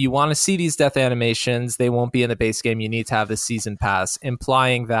animations, like if you want to see these death animations, they won't be in the base game. You need to have the season pass,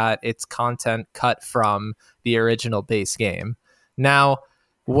 implying that it's content cut from the original base game. Now,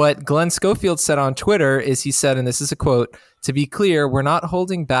 what Glenn Schofield said on Twitter is he said, and this is a quote, "To be clear, we're not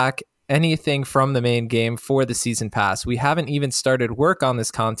holding back anything from the main game for the season pass. We haven't even started work on this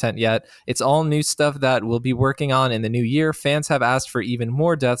content yet. It's all new stuff that we'll be working on in the new year. Fans have asked for even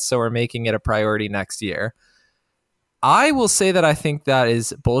more deaths, so we're making it a priority next year." I will say that I think that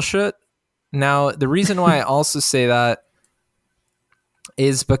is bullshit. Now, the reason why I also say that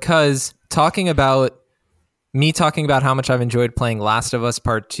is because talking about how much I've enjoyed playing Last of Us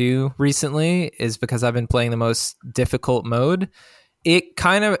Part 2 recently is because I've been playing the most difficult mode.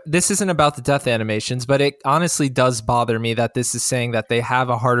 This isn't about the death animations, but it honestly does bother me that this is saying that they have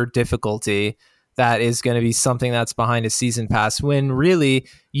a harder difficulty that is going to be something that's behind a season pass, when really,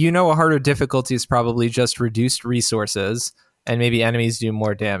 a harder difficulty is probably just reduced resources and maybe enemies do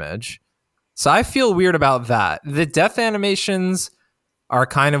more damage. So I feel weird about that. The death animations are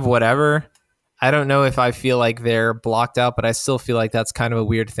kind of whatever. I don't know if I feel like they're blocked out, but I still feel like that's kind of a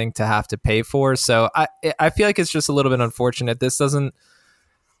weird thing to have to pay for. So I feel like it's just a little bit unfortunate. This doesn't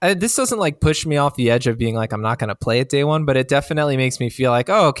like push me off the edge of being like, I'm not going to play it day one, but it definitely makes me feel like,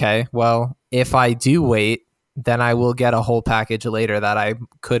 oh, okay, well, if I do wait, then I will get a whole package later that I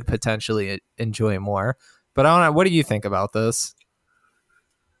could potentially enjoy more. But I don't know, what do you think about this?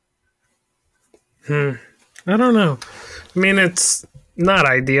 I don't know. I mean, it's not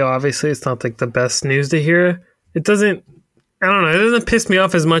ideal. Obviously, it's not like the best news to hear. It doesn't piss me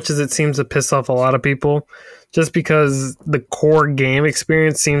off as much as it seems to piss off a lot of people, just because the core game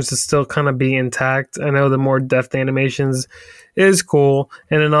experience seems to still kind of be intact. I know the more death animations is cool,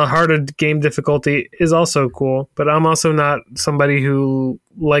 and then a harder game difficulty is also cool, but I'm also not somebody who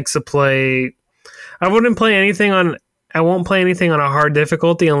likes to play. I won't play anything on a hard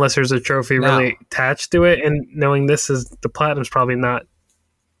difficulty unless there's a trophy really attached to it, and knowing this is the platinum's probably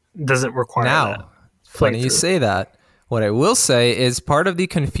doesn't require that. Funny you say that. What I will say is part of the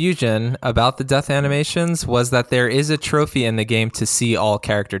confusion about the death animations was that there is a trophy in the game to see all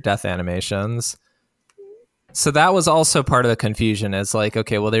character death animations. So that was also part of the confusion. It's like,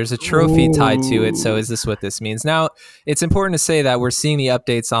 okay, well, there's a trophy tied to it. So is this what this means? Now, it's important to say that we're seeing the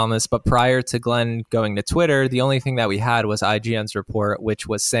updates on this, but prior to Glenn going to Twitter, the only thing that we had was IGN's report, which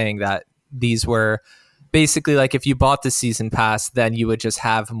was saying that these were basically like if you bought the season pass, then you would just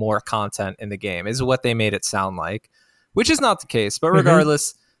have more content in the game, is what they made it sound like, which is not the case. But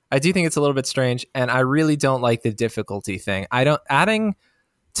regardless, I do think it's a little bit strange, and I really don't like the difficulty thing.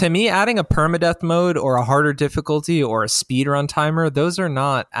 To me, adding a permadeath mode or a harder difficulty or a speedrun timer, those are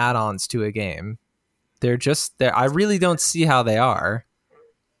not add-ons to a game. They're just there. I really don't see how they are.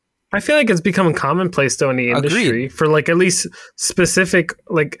 I feel like it's becoming commonplace though in the industry. Agreed. For like at least specific,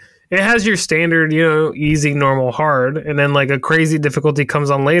 like it has your standard, easy, normal, hard, and then like a crazy difficulty comes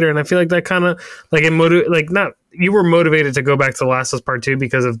on later. And I feel like that kind of like you were motivated to go back to Last of Us Part 2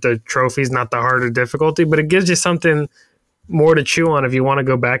 because of the trophies, not the harder difficulty, but it gives you something more to chew on if you want to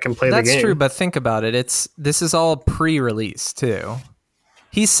go back and play the game. That's true, but think about it. This is all pre-release too.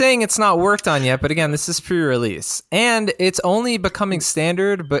 He's saying it's not worked on yet, but again, this is pre-release. And it's only becoming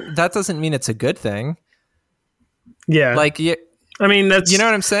standard, but that doesn't mean it's a good thing. Yeah. I mean, that's... You know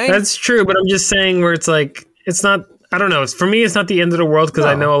what I'm saying? That's true, but I'm just saying where it's like, it's not... I don't know. For me, it's not the end of the world because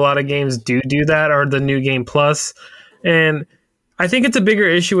I know a lot of games do that, or the New Game Plus. And I think it's a bigger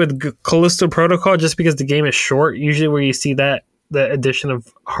issue with Callisto Protocol just because the game is short. Usually where you see that, the addition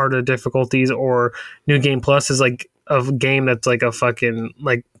of harder difficulties or New Game Plus is like a game that's like a fucking...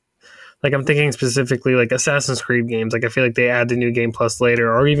 Like I'm thinking specifically like Assassin's Creed games. Like I feel like they add the New Game Plus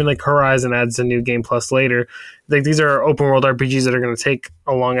later, or even like Horizon adds the New Game Plus later. Like these are open world RPGs that are going to take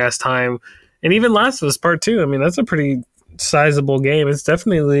a long ass time. And even Last of Us Part 2, I mean, that's a pretty sizable game. It's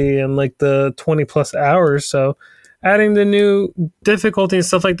definitely in like the 20 plus hours. So adding the new difficulty and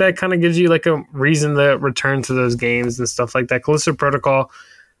stuff like that kind of gives you like a reason to return to those games and stuff like that. Callisto Protocol,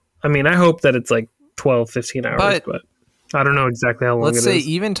 I mean, I hope that it's like 12, 15 hours, but I don't know exactly how long it is. Let's say,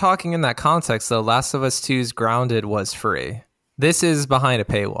 even talking in that context, though, Last of Us 2's Grounded was free. This is behind a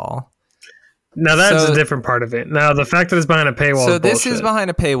paywall. Now, that's a different part of it. Now, the fact that it's behind a paywall so is this bullshit. is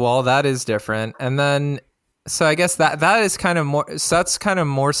behind a paywall. That is different. And then, so I guess that is kind of more, so that's kind of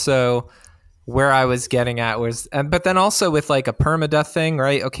more so where I was getting at was, but then also with like a permadeath thing,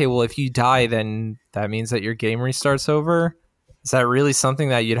 right? Okay, well, if you die, then that means that your game restarts over. Is that really something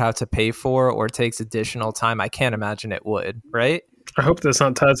that you'd have to pay for or takes additional time? I can't imagine it would, right? I hope that's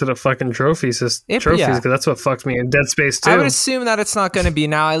not tied to the fucking trophies, because that's what fucked me in Dead Space 2. I would assume that it's not going to be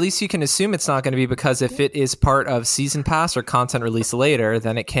now. At least you can assume it's not going to be, because if it is part of Season Pass or content released later,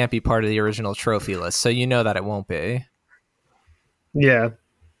 then it can't be part of the original trophy list. So you know that it won't be. Yeah.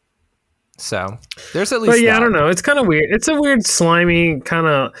 So there's at least. But yeah, that. I don't know. It's kind of weird. It's a weird, slimy kind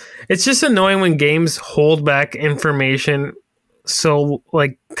of. It's just annoying when games hold back information. So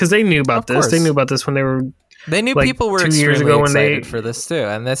like, because they knew about this. They knew about this when they were. They knew like people were 2 years extremely ago when excited for this too,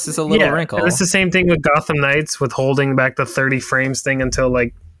 and this is a little wrinkle. And it's the same thing with Gotham Knights, with holding back the 30 frames thing until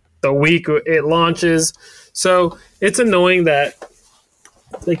like the week it launches. So it's annoying that,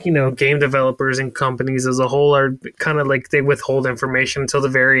 like, you know, game developers and companies as a whole are kind of like they withhold information until the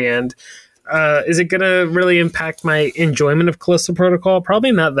very end. Is it going to really impact my enjoyment of Callisto Protocol?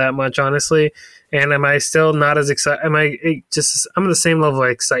 Probably not that much, honestly. And am I still not as excited? I'm at the same level of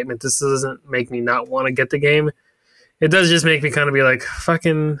excitement. This doesn't make me not want to get the game. It does just make me kind of be like,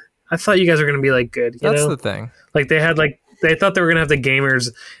 fucking, I thought you guys were going to be like good. That's the thing. Like they thought they were going to have the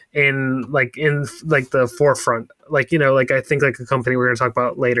gamers in the forefront. Like, you know, like I think like a company we're going to talk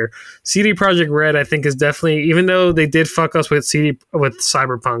about later. CD Projekt Red, I think, is definitely, even though they did fuck us with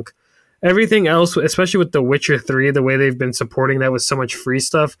Cyberpunk, everything else, especially with The Witcher 3, the way they've been supporting that with so much free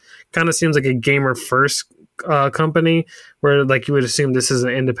stuff, kind of seems like a gamer first company, where like you would assume this is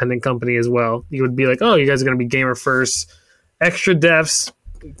an independent company as well. You would be like, oh, you guys are going to be gamer first, extra deaths,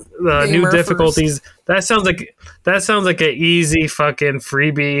 new difficulties. First. That sounds like an easy fucking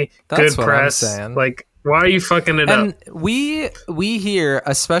freebie. That's good press. I'm saying. Like, why are you fucking it up? And we here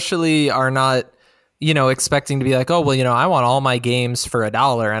especially are not, you know, expecting to be like, oh, well, you know, I want all my games for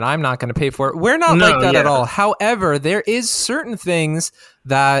 $1 and I'm not going to pay for it. We're not like that at all. However, there is certain things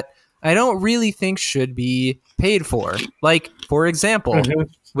that I don't really think should be paid for. Like, for example,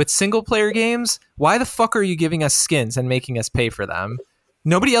 with single player games, why the fuck are you giving us skins and making us pay for them?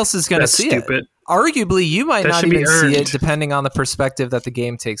 Nobody else is going to see it. Arguably, you might not even see it, depending on the perspective that the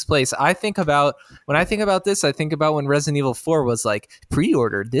game takes place. When I think about this, I think about when Resident Evil 4 was like,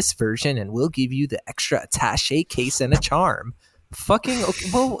 pre-order this version and we'll give you the extra attaché case and a charm. Fucking, okay,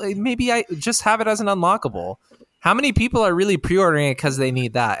 well, maybe I just have it as an unlockable. How many people are really pre-ordering it because they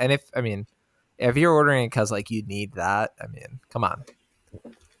need that? And if you're ordering it because like you need that, I mean, come on.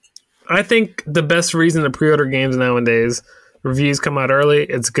 I think the best reason to pre-order games nowadays, reviews come out early,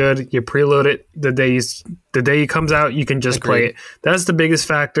 it's good, you preload it the day it comes out, you can just play it. That's the biggest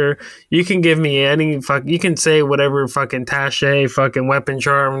factor. You can give me you can say whatever, fucking tache, fucking weapon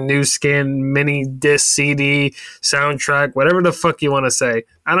charm, new skin, mini disc, CD, soundtrack, whatever the fuck you want to say.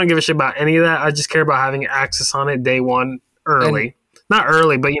 I don't give a shit about any of that. I just care about having access on it day one early. Not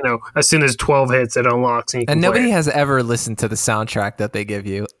early, but you know, as soon as 12 hits, it unlocks and you can And nobody play it. has ever listened to the soundtrack that they give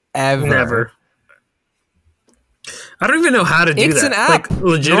you. Ever. Never. I don't even know how to do that. It's an app. Like,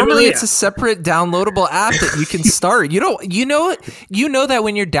 legitimately, normally it's a separate downloadable app that you can start. You know that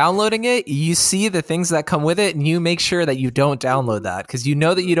when you're downloading it, you see the things that come with it and you make sure that you don't download that because you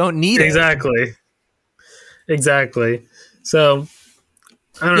know that you don't need it. Exactly. So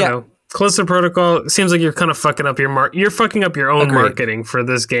I don't know. Callisto Protocol seems like you're kind of fucking up you're fucking up your own marketing for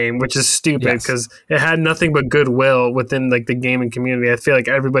this game, which is stupid because it had nothing but goodwill within like the gaming community. I feel like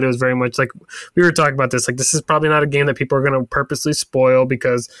everybody was very much like, we were talking about this, like this is probably not a game that people are going to purposely spoil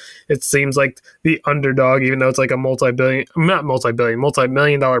because it seems like the underdog, even though it's like a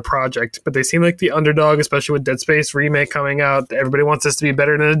multi-million-dollar project, but they seem like the underdog, especially with Dead Space remake coming out. Everybody wants this to be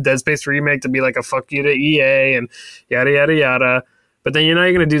better than a Dead Space remake, to be like a fuck you to EA and yada yada yada. But then you're not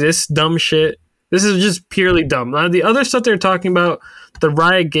going to do this dumb shit. This is just purely dumb. The other stuff they're talking about, the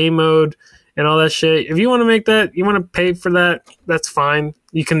Riot game mode and all that shit, if you want to make that, you want to pay for that, that's fine.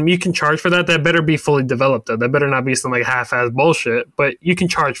 You can charge for that. That better be fully developed, though. That better not be some like half-ass bullshit. But you can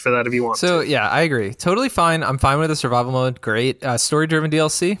charge for that if you want to. So, yeah, I agree. Totally fine. I'm fine with the survival mode. Great. Story-driven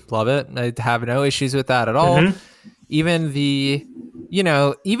DLC. Love it. I have no issues with that at all. Even the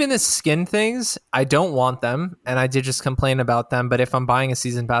even the skin things, I don't want them, and I did just complain about them. But if I'm buying a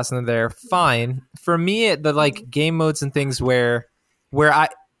season pass and they're fine for me, the like game modes and things where I,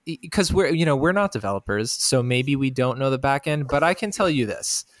 because we're not developers, so maybe we don't know the back end. But I can tell you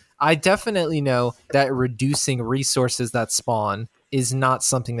this: I definitely know that reducing resources that spawn is not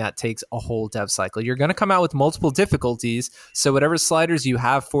something that takes a whole dev cycle. You're going to come out with multiple difficulties, so whatever sliders you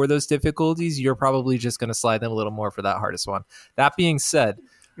have for those difficulties, you're probably just going to slide them a little more for that hardest one. That being said,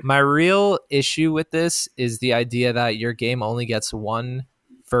 my real issue with this is the idea that your game only gets one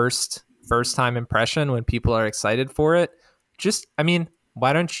first time impression when people are excited for it.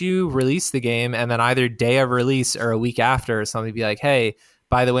 Why don't you release the game and then either day of release or a week after or something be like, hey,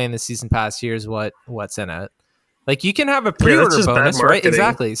 by the way, in the season pass, here's what's in it. Like, you can have a pre-order bonus, right?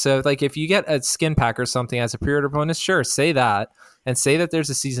 Exactly. So, like, if you get a skin pack or something as a pre-order bonus, sure, say that, and say that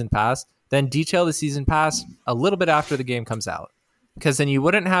there's a season pass, then detail the season pass a little bit after the game comes out. Because then you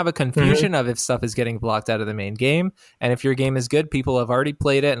wouldn't have a confusion of if stuff is getting blocked out of the main game. And if your game is good, people have already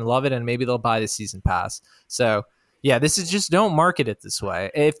played it and love it, and maybe they'll buy the season pass. So, yeah, this is just, don't market it this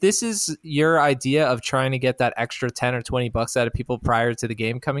way. If this is your idea of trying to get that extra 10 or 20 bucks out of people prior to the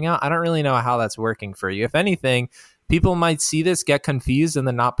game coming out, I don't really know how that's working for you. If anything, people might see this, get confused, and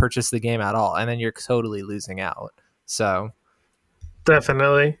then not purchase the game at all. And then you're totally losing out. So,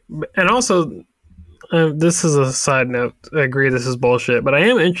 definitely. And also, this is a side note. I agree this is bullshit, but I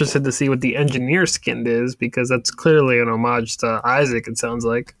am interested to see what the engineer skin is, because that's clearly an homage to Isaac, it sounds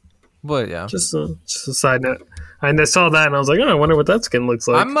like. Well, yeah. Just a side note. And I saw that and I was like, oh, I wonder what that skin looks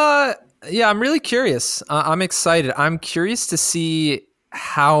like. I'm really curious. I'm excited. I'm curious to see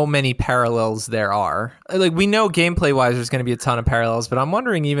how many parallels there are. Like, we know gameplay wise there's going to be a ton of parallels, but I'm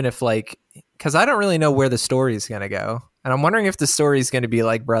wondering even if, like, because I don't really know where the story is going to go. And I'm wondering if the story is going to be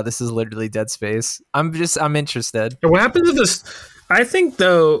like, bro, this is literally Dead Space. I'm interested. What happens with this? I think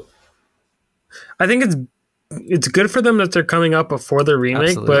it's good for them that they're coming up before the remake.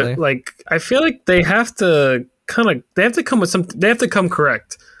 Absolutely. But like, I feel like they have to come with something. They have to come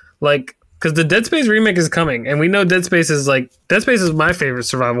correct, like, because the Dead Space remake is coming, and we know Dead Space is my favorite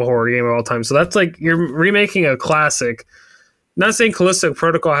survival horror game of all time. So that's like, you're remaking a classic. Not saying Callisto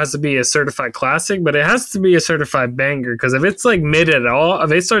Protocol has to be a certified classic, but it has to be a certified banger. Because if it's like mid at all,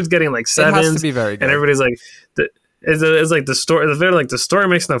 if it starts getting like sevens, it has to be very good. And everybody's like, it's like the story. They're like, the story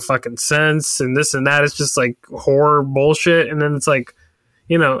makes no fucking sense, and this and that. It's just like horror bullshit. And then it's like,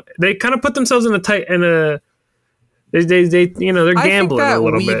 they kind of put themselves they're gambling a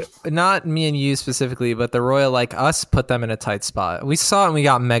little bit. Not me and you specifically, but the Royal Like Us put them in a tight spot. We saw it and we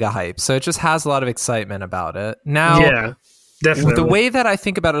got mega hype, so it just has a lot of excitement about it. Now, yeah, definitely. The way that I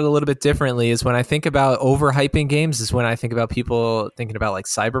think about it a little bit differently is when I think about overhyping games is when I think about people thinking about like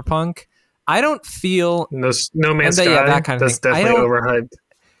Cyberpunk. I don't feel No Man's Sky. Yeah, that kind of thing. That's definitely overhyped.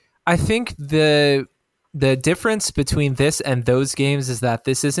 I think the difference between this and those games is that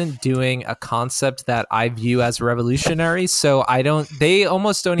this isn't doing a concept that I view as revolutionary, so they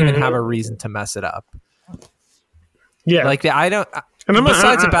almost don't even have a reason to mess it up. Yeah. Like, I don't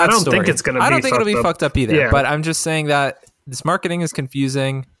think it's going to be I don't think it'll be fucked up either, but I'm just saying that this marketing is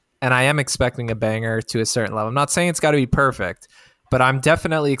confusing, and I am expecting a banger to a certain level. I'm not saying it's got to be perfect, but I'm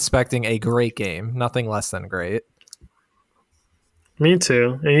definitely expecting a great game, nothing less than great. Me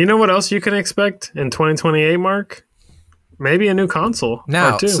too. And you know what else you can expect in 2028, Mark? Maybe a new console.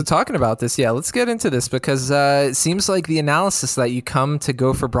 Now, so talking about this, let's get into this, because it seems like the analysis that you come to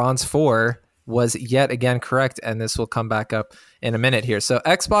go for Bronze 4 was yet again correct, and this will come back up in a minute here. So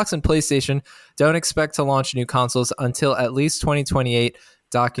Xbox and PlayStation don't expect to launch new consoles until at least 2028,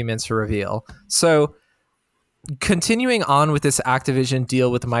 documents reveal. So continuing on with this Activision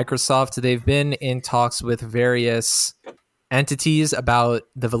deal with Microsoft, they've been in talks with various entities about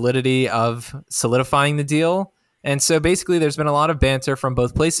the validity of solidifying the deal. And so basically there's been a lot of banter from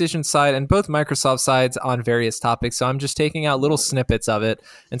both PlayStation side and both Microsoft sides on various topics. So I'm just taking out little snippets of it.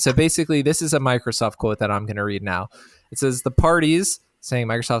 And so basically this is a Microsoft quote that I'm going to read now. It says, the parties, saying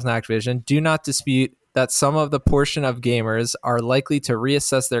Microsoft and Activision, do not dispute that some of the portion of gamers are likely to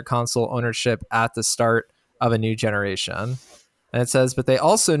reassess their console ownership at the start of a new generation. And it says, but they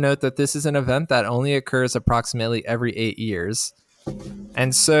also note that this is an event that only occurs approximately every 8 years.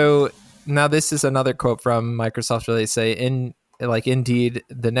 And so now this is another quote from Microsoft where they say, indeed,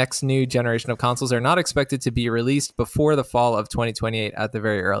 the next new generation of consoles are not expected to be released before the fall of 2028 at the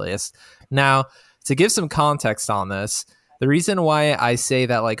very earliest. Now, to give some context on this, the reason why I say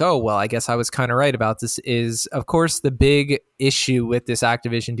that, like, oh, well, I guess I was kind of right about this is, of course, the big issue with this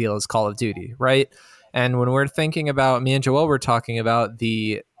Activision deal is Call of Duty, right? And when we're thinking about, me and Joel were talking about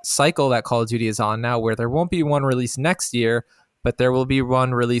the cycle that Call of Duty is on now, where there won't be one released next year, but there will be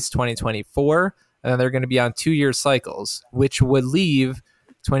one released 2024, and then they're going to be on 2-year cycles, which would leave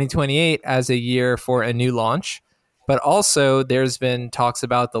 2028 as a year for a new launch. But also, there's been talks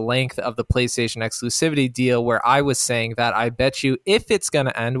about the length of the PlayStation exclusivity deal, where I was saying that I bet you if it's going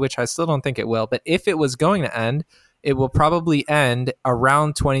to end, which I still don't think it will, but if it was going to end, it will probably end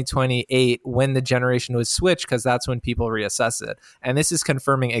around 2028 when the generation was switched, because that's when people reassess it. And this is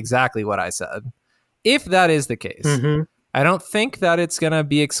confirming exactly what I said. If that is the case, I don't think that it's going to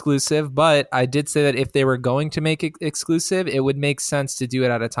be exclusive, but I did say that if they were going to make it exclusive, it would make sense to do it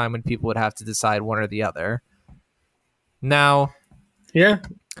at a time when people would have to decide one or the other. Now, yeah,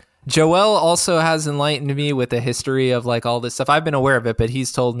 Joel also has enlightened me with the history of like all this stuff. I've been aware of it, but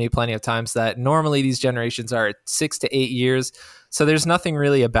he's told me plenty of times that normally these generations are 6 to 8 years. So there's nothing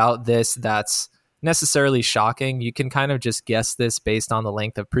really about this that's necessarily shocking. You can kind of just guess this based on the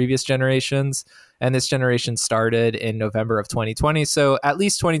length of previous generations. And this generation started in November of 2020. So at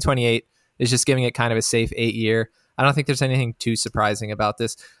least 2028 is just giving it kind of a safe 8-year. I don't think there's anything too surprising about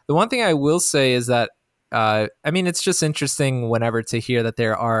this. The one thing I will say is that it's just interesting whenever to hear that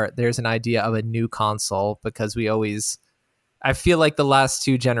there's an idea of a new console, because I feel like the last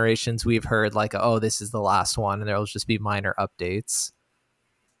 2 generations we've heard like, oh, this is the last one, and there'll just be minor updates.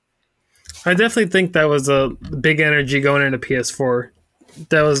 I definitely think that was a big energy going into PS4.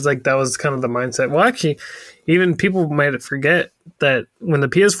 That was kind of the mindset. Well, actually, even people might forget that when the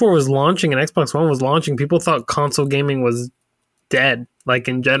PS4 was launching and Xbox One was launching, people thought console gaming was dead, like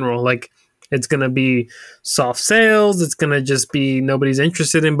in general. Like, it's going to be soft sales. It's going to just be nobody's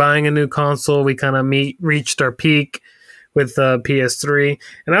interested in buying a new console. We kind of reached our peak with PS3.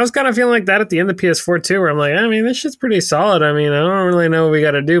 And I was kind of feeling like that at the end of PS4 too, where I'm like, this shit's pretty solid. I don't really know what we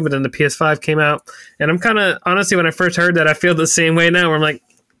got to do. But then the PS5 came out. And I'm kind of, honestly, when I first heard that, I feel the same way now, where I'm like,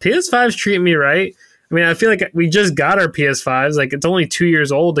 PS5's treating me right. I feel like we just got our PS5s. Like, it's only 2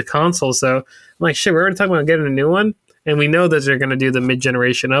 years old, the console. So I'm like, shit, we're already talking about getting a new one. And we know that they're going to do the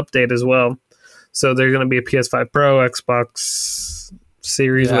mid-generation update as well. So there's going to be a PS5 Pro, Xbox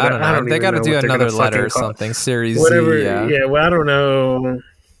Series. Yeah, whatever. I don't know. They got to do another letter or something. Series whatever, Z, yeah. Yeah, well, I don't know.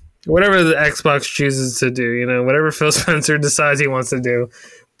 Whatever the Xbox chooses to do, whatever Phil Spencer decides he wants to do.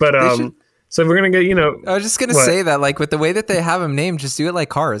 But so we're going to get, I was just going to say that, like, with the way that they have them named, just do it like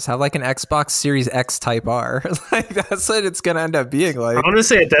cars. Have like an Xbox Series X Type R. Like, that's what it's going to end up being like.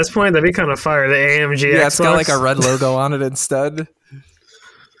 Honestly, at this point, that'd be kind of fire. The AMG Xbox. Yeah, it's got like a red logo on it instead.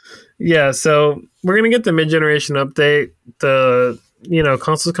 Yeah, so we're going to get the mid-generation update. The,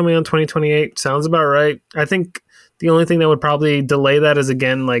 consoles coming out 2028 sounds about right. I think the only thing that would probably delay that is,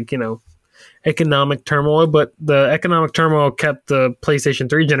 again, like, economic turmoil. But the economic turmoil kept the PlayStation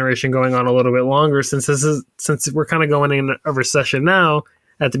 3 generation going on a little bit longer, since we're kind of going in a recession now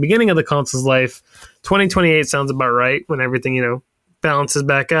at the beginning of the console's life. 2028 sounds about right, when everything, balances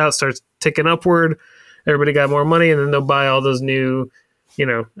back out, starts ticking upward. Everybody got more money, and then they'll buy all those new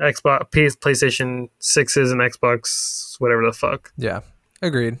Xbox, PlayStation 6s and Xbox, whatever the fuck. Yeah,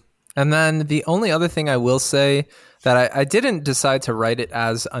 agreed. And then the only other thing I will say that I didn't decide to write it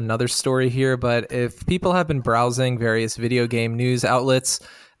as another story here, but if people have been browsing various video game news outlets,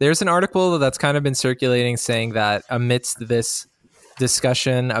 there's an article that's kind of been circulating saying that amidst this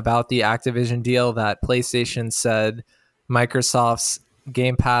discussion about the Activision deal, that PlayStation said Microsoft's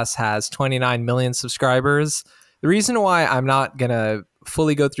Game Pass has 29 million subscribers. The reason why I'm not going to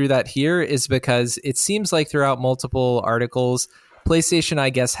fully go through that here is because it seems like throughout multiple articles, PlayStation,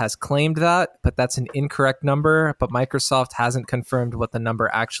 I guess, has claimed that, but that's an incorrect number. But Microsoft hasn't confirmed what the number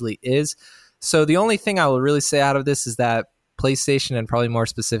actually is. So the only thing I will really say out of this is that PlayStation, and probably more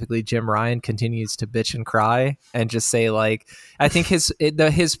specifically Jim Ryan, continues to bitch and cry and just say, like, I think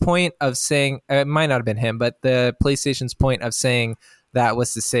his point of saying, it might not have been him, but the PlayStation's point of saying that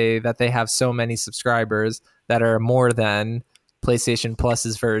was to say that they have so many subscribers that are more than PlayStation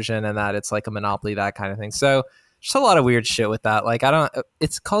Plus's version, and that it's like a monopoly, that kind of thing. So just a lot of weird shit with that. Like,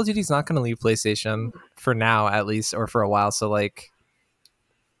 it's Call of Duty's not going to leave PlayStation for now, at least, or for a while. So, like,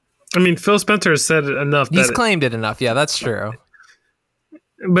 Phil Spencer has said it enough. He's claimed it enough. Yeah, that's true.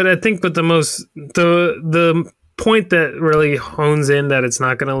 But I think with the point that really hones in that it's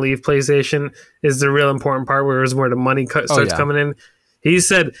not going to leave PlayStation is the real important part, where the money starts coming in. He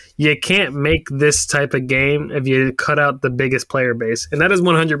said, you can't make this type of game if you cut out the biggest player base. And that is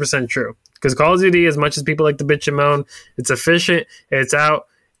 100% true. Because Call of Duty, as much as people like to bitch and moan, it's efficient, it's out,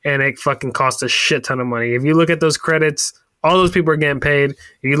 and it fucking costs a shit ton of money. If you look at those credits, all those people are getting paid.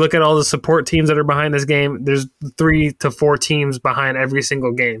 If you look at all the support teams that are behind this game, there's 3 to 4 teams behind every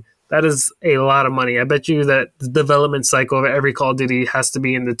single game. That is a lot of money. I bet you that the development cycle of every Call of Duty has to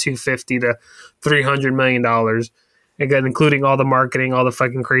be in the $250 to $300 million. again, including all the marketing, all the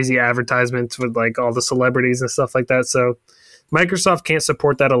fucking crazy advertisements with like all the celebrities and stuff like that. So Microsoft can't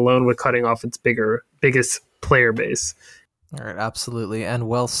support that alone with cutting off its biggest player base. All right, absolutely. And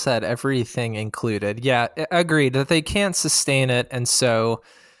well said, everything included. Yeah, agreed that they can't sustain it. And so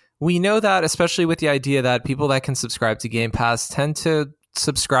we know that, especially with the idea that people that can subscribe to Game Pass tend to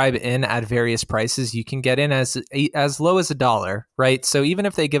subscribe in at various prices. You can get in as low as $1, right? So even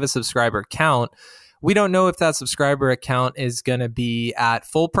if they give a subscriber count, we don't know if that subscriber account is going to be at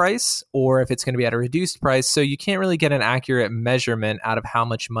full price or if it's going to be at a reduced price. So you can't really get an accurate measurement out of how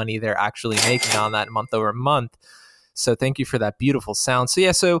much money they're actually making on that month over month. So thank you for that beautiful sound. So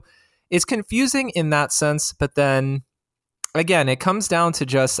yeah, so it's confusing in that sense, but then again, it comes down to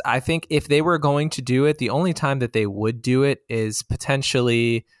just, I think if they were going to do it, the only time that they would do it is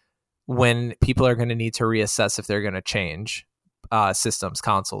potentially when people are going to need to reassess if they're going to change systems,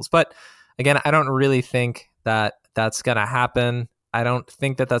 consoles. But again, I don't really think that that's going to happen. I don't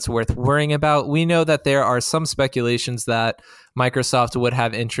think that that's worth worrying about. We know that there are some speculations that Microsoft would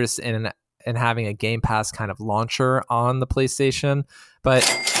have interest in having a Game Pass kind of launcher on the PlayStation, but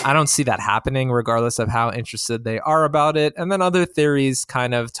I don't see that happening regardless of how interested they are about it. And then other theories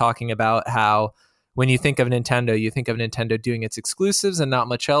kind of talking about how when you think of Nintendo, you think of Nintendo doing its exclusives and not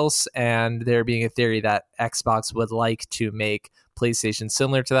much else, and there being a theory that Xbox would like to make PlayStation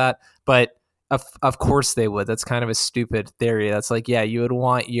similar to that. But of course they would. That's kind of a stupid theory. That's like, yeah, you would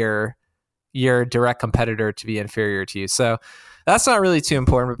want your direct competitor to be inferior to you. So that's not really too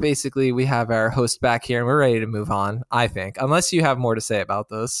important, but basically we have our host back here and we're ready to move on, I think, unless you have more to say about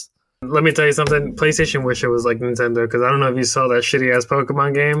this. Let me tell you something. PlayStation wish it was like Nintendo, because I don't know if you saw that shitty ass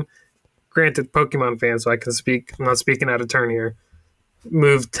Pokemon game. Granted, Pokemon fan, so I can speak. I'm not speaking out of turn here.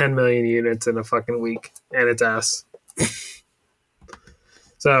 Moved 10 million units in a fucking week, and it's ass.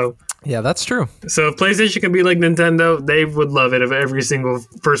 So yeah, that's true. So if PlayStation can be like Nintendo, they would love it if every single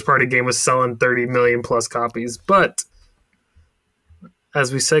first-party game was selling 30 million plus copies. But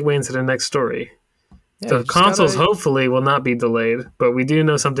as we segue into the next story, the consoles hopefully will not be delayed, but we do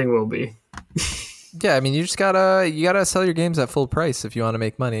know something will be. Yeah, I mean, you gotta sell your games at full price if you want to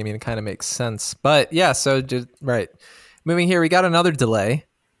make money. I mean, it kind of makes sense. But yeah, so right. Moving here, we got another delay.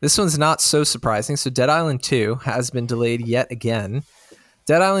 This one's not so surprising. So Dead Island 2 has been delayed yet again.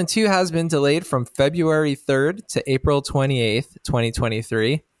 Dead Island 2 has been delayed from February 3rd to April 28th,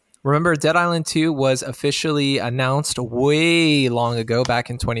 2023. Remember, Dead Island 2 was officially announced way long ago, back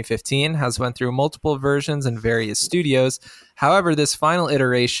in 2015, has went through multiple versions in various studios. However, this final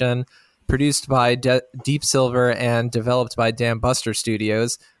iteration, produced by Deep Silver and developed by Dam Buster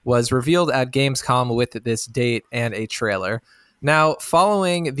Studios, was revealed at Gamescom with this date and a trailer. Now,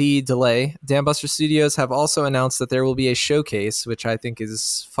 following the delay, Dam Buster Studios have also announced that there will be a showcase, which I think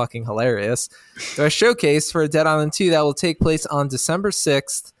is fucking hilarious. A showcase for Dead Island 2 that will take place on December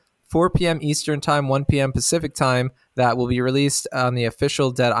 6th, 4 p.m. Eastern Time, 1 p.m. Pacific Time, that will be released on the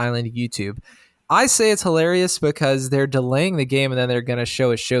official Dead Island YouTube. I say it's hilarious because they're delaying the game and then they're going to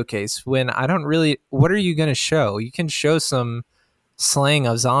show a showcase when I don't really... What are you going to show? You can show some slaying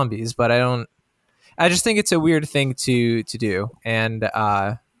of zombies, but I just think it's a weird thing to do. And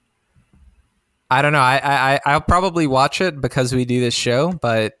I don't know. I'll probably watch it because we do this show,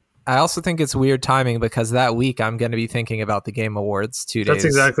 but I also think it's weird timing because that week I'm going to be thinking about the Game Awards 2 days. That's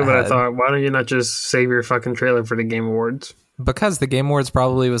exactly ahead. What I thought. Why don't you not just save your fucking trailer for the Game Awards? Because the Game Awards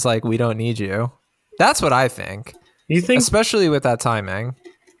probably was like, we don't need you. That's what I think. You think? Especially with that timing.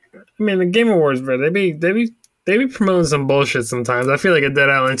 I mean, the Game Awards, bro, they be promoting some bullshit sometimes. I feel like a Dead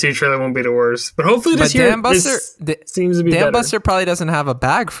Island 2 trailer won't be the worst. But hopefully this year seems to be better. Dan Buster probably doesn't have a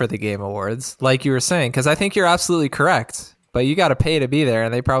bag for the Game Awards, like you were saying, because I think you're absolutely correct. But you got to pay to be there,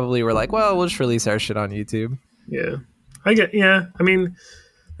 and they probably were like, well, we'll just release our shit on YouTube. Yeah. I mean,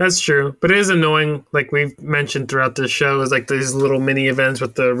 that's true. But it is annoying, like we've mentioned throughout this show, is like these little mini events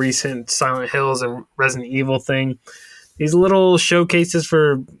with the recent Silent Hills and Resident Evil thing. These little showcases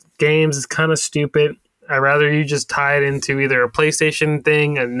for games is kind of stupid. I'd rather you just tie it into either a PlayStation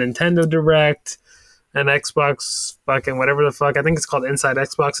thing, a Nintendo Direct, an Xbox, fucking whatever the fuck. I think it's called Inside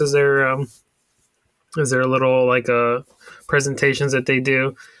Xbox. Is there little like presentations that they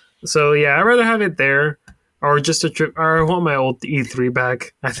do? So yeah, I'd rather have it there, or just a trip. Or I want my old E3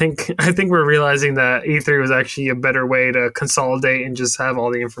 back. I think we're realizing that E3 was actually a better way to consolidate and just have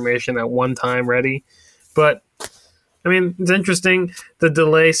all the information at one time ready. But I mean, it's interesting. The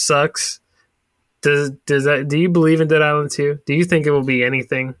delay sucks. Do you believe in Dead Island 2? Do you think it will be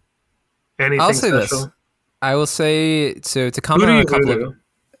anything I'll say special? this. I will say to comment on a couple of...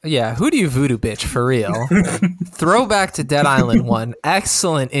 Yeah, who do you voodoo bitch for real? Throwback to Dead Island 1.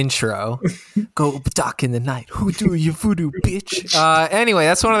 Excellent intro. Go dark in the night. Who do you voodoo bitch? Anyway,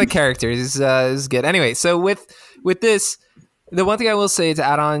 that's one of the characters. Is good. Anyway, so with this, the one thing I will say to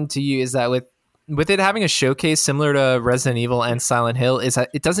add on to you is that with it having a showcase similar to Resident Evil and Silent Hill is that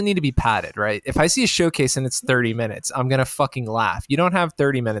it doesn't need to be padded, right? If I see a showcase and it's 30 minutes, I'm going to fucking laugh. You don't have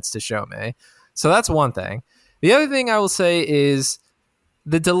 30 minutes to show me. So that's one thing. The other thing I will say is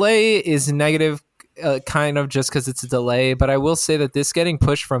the delay is negative, kind of just because it's a delay, but I will say that this getting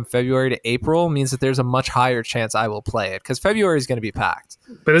pushed from February to April means that there's a much higher chance I will play it, because February is going to be packed.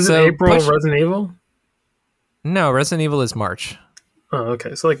 But is it April Resident Evil? No, Resident Evil is March. Oh,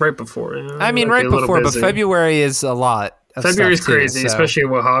 okay. So like right before. You know, I mean, right before, but February is a lot. February is crazy, especially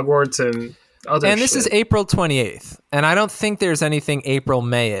with Hogwarts and other And this shit. is April 28th, and I don't think there's anything April,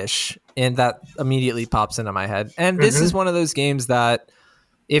 May-ish, and that immediately pops into my head. And this is one of those games that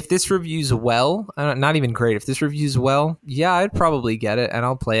if this reviews well, not even great, if this reviews well, yeah, I'd probably get it and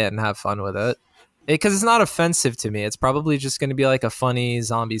I'll play it and have fun with it. Because it's not offensive to me. It's probably just going to be like a funny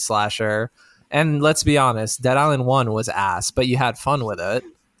zombie slasher. And let's be honest, Dead Island 1 was ass, but you had fun with it.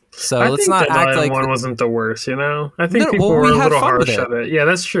 So let's not act like... Dead Island 1 wasn't the worst, you know? I think people were a little harsh at it. Yeah,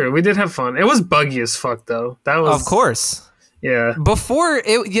 that's true. We did have fun. It was buggy as fuck, though. That was... Of course. Yeah. Before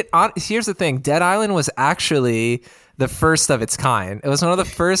it... Here's the thing. Dead Island was actually the first of its kind. It was one of the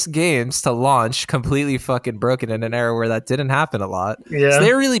first games to launch completely fucking broken in an era where that didn't happen a lot. Yeah. So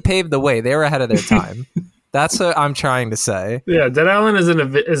they really paved the way. They were ahead of their time. That's what I'm trying to say. Yeah, Dead Island is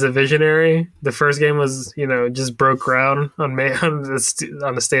a visionary. The first game was, just broke ground on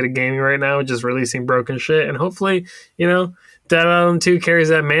the state of gaming right now, just releasing broken shit. And hopefully, Dead Island 2 carries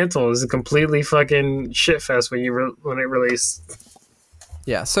that mantle. It's a completely fucking shit fest when it released.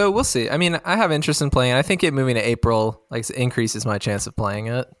 Yeah, so we'll see. I mean, I have interest in playing it. I think it moving to April increases my chance of playing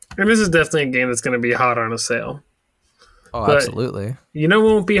it. And this is definitely a game that's going to be hot on a sale. Oh, but absolutely. What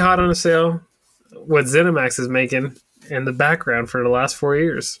won't be hot on a sale? What ZeniMax is making in the background for the last 4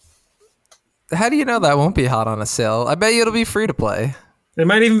 years. How do you know that won't be hot on a sale? I bet you it'll be free to play. It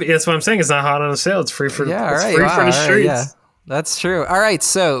might even. That's what I'm saying. It's not hot on a sale. It's free for. Yeah, it's right. free for the streets. Yeah. That's true. All right,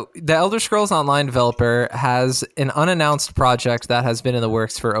 so the Elder Scrolls Online developer has an unannounced project that has been in the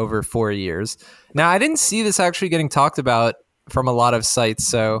works for over 4 years. Now, I didn't see this actually getting talked about from a lot of sites.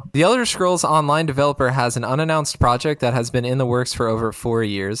 So the Elder Scrolls Online developer has an unannounced project that has been in the works for over 4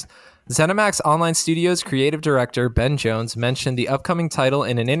 years. ZeniMax Online Studios creative director Ben Jones mentioned the upcoming title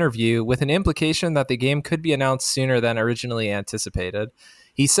in an interview with an implication that the game could be announced sooner than originally anticipated.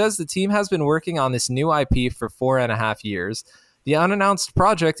 He says the team has been working on this new IP for 4.5 years. The unannounced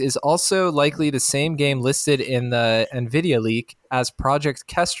project is also likely the same game listed in the NVIDIA leak as Project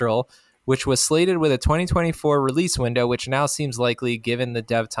Kestrel, which was slated with a 2024 release window, which now seems likely given the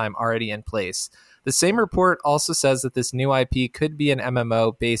dev time already in place. The same report also says that this new IP could be an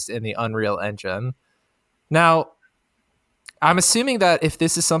MMO based in the Unreal Engine. Now, I'm assuming that if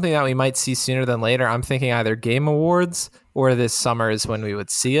this is something that we might see sooner than later, I'm thinking either Game Awards or this summer is when we would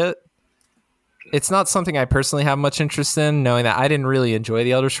see it. It's not something I personally have much interest in, knowing that I didn't really enjoy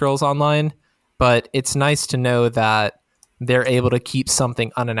the Elder Scrolls Online, but it's nice to know that they're able to keep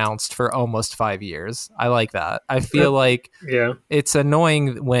something unannounced for almost 5 years. I like that. I feel like it's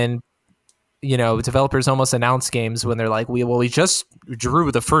annoying when developers almost announce games when they're like, we just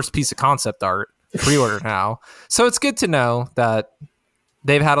drew the first piece of concept art, pre-order now. So it's good to know that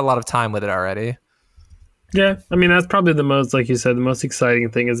they've had a lot of time with it already. Yeah, I mean, that's probably the most, like you said, the most exciting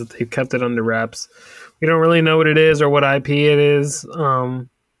thing is that they've kept it under wraps. We don't really know what it is or what IP it is,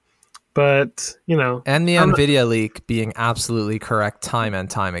 but, And the NVIDIA leak being absolutely correct time and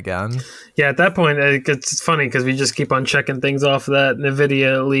time again. Yeah, at that point, it's funny because we just keep on checking things off of that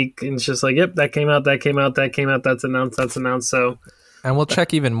NVIDIA leak, and it's just like, yep, that came out, that's announced, so... And we'll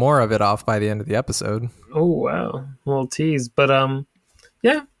check even more of it off by the end of the episode. Oh, wow. A little tease. But,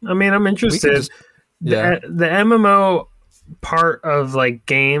 yeah, I mean, I'm interested. The MMO part of,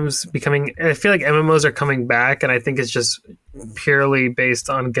 games becoming... I feel like MMOs are coming back, and I think it's just purely based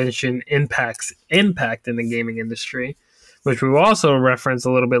on Genshin impact in the gaming industry, which we will also reference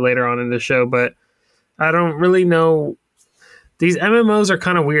a little bit later on in the show, but I don't really know. These MMOs are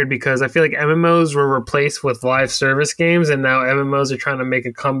kind of weird because I feel like MMOs were replaced with live service games, and now MMOs are trying to make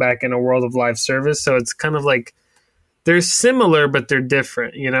a comeback in a world of live service. So it's kind of like they're similar, but they're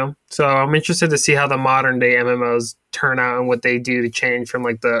different, So I'm interested to see how the modern day MMOs turn out and what they do to change from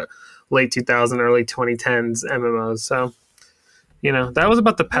the late 2000s, early 2010s MMOs. So, that was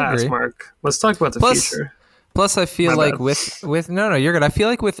about the past, Mark. Let's talk about the future. Plus, I feel like you're good. I feel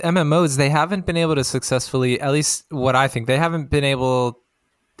like with MMOs, they haven't been able to successfully, at least what I think, they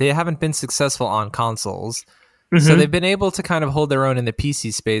they haven't been successful on consoles. So they've been able to kind of hold their own in the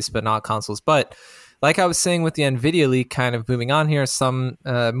PC space, but not consoles. But like I was saying with the NVIDIA leak, kind of moving on here, some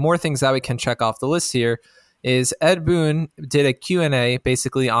more things that we can check off the list here is Ed Boon did a Q&A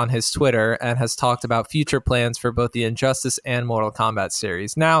basically on his Twitter and has talked about future plans for both the Injustice and Mortal Kombat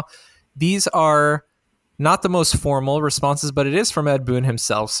series. Now, these are not the most formal responses, but it is from Ed Boon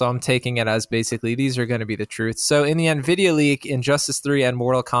himself, so I'm taking it as basically these are going to be the truth. So in the NVIDIA leak, Injustice 3 and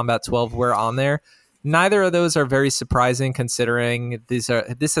Mortal Kombat 12 were on there. Neither of those are very surprising considering this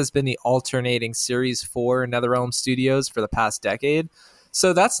has been the alternating series for NetherRealm Studios for the past decade.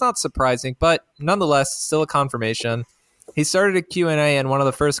 So that's not surprising, but nonetheless, still a confirmation. He started a Q&A, and one of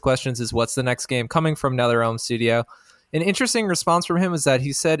the first questions is, what's the next game coming from NetherRealm Studio? An interesting response from him is that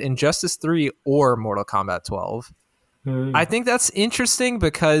he said Injustice 3 or Mortal Kombat 12. I think that's interesting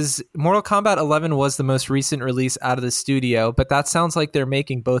because Mortal Kombat 11 was the most recent release out of the studio, but that sounds like they're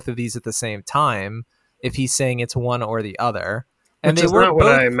making both of these at the same time if he's saying it's one or the other. And which is not what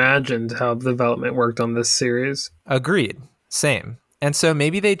I imagined how the development worked on this series. Agreed. Same. And so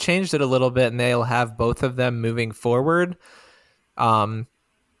maybe they changed it a little bit and they'll have both of them moving forward.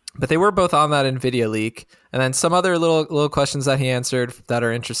 But they were both on that NVIDIA leak. And then some other little questions that he answered that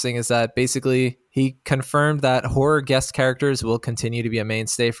are interesting is that basically he confirmed that horror guest characters will continue to be a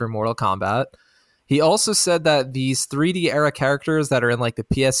mainstay for Mortal Kombat. He also said that these 3D era characters that are in like the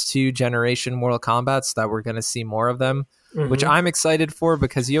PS2 generation Mortal Kombats, that we're going to see more of them, which I'm excited for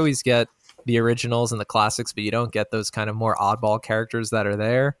because you always get the originals and the classics, but you don't get those kind of more oddball characters that are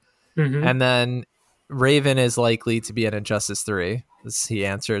there. And then Raven is likely to be in Injustice 3. He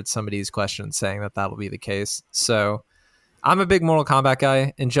answered somebody's question saying that that'll be the case. So I'm a big Mortal Kombat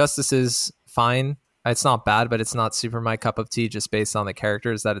guy. Injustice is fine. It's not bad, but it's not super my cup of tea just based on the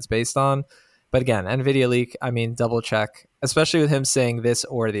characters that it's based on. But again, NVIDIA leak, I mean, double check, especially with him saying this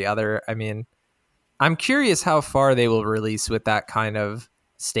or the other. I mean, I'm curious how far they will release with that kind of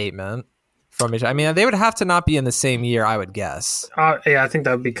statement from it. I mean, they would have to not be in the same year, I would guess. Yeah, I think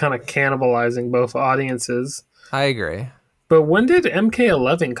that would be kind of cannibalizing both audiences. I agree. But when did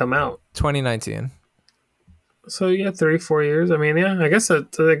MK11 come out? 2019. So yeah, 3-4 years. I mean, yeah, I guess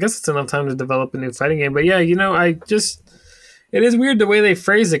it's enough time to develop a new fighting game. But yeah, it is weird the way they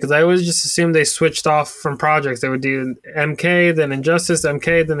phrase it because I always just assumed they switched off from projects. They would do MK, then Injustice,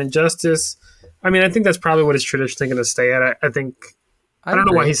 MK, then Injustice. I mean, I think that's probably what it's traditionally going to stay at. I think I don't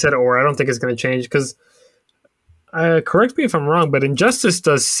know why he said or. I don't think it's going to change because correct me if I'm wrong, but Injustice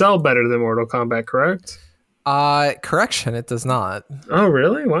does sell better than Mortal Kombat, correct? Correction, it does not. Oh,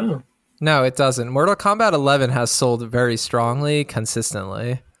 really? Wow. No, it doesn't. Mortal Kombat 11 has sold very strongly,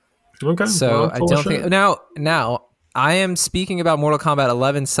 consistently. Okay. So I don't think now I am speaking about Mortal Kombat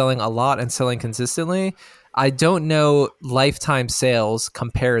 11 selling a lot and selling consistently. I don't know lifetime sales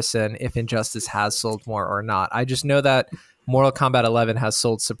comparison if Injustice has sold more or not. I just know that Mortal Kombat 11 has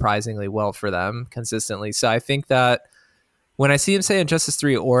sold surprisingly well for them consistently. So I think that when I see him say Injustice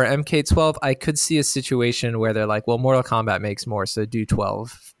 3 or MK12, I could see a situation where they're like, well, Mortal Kombat makes more, so do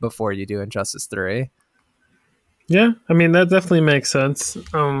 12 before you do Injustice 3. Yeah, I mean, that definitely makes sense.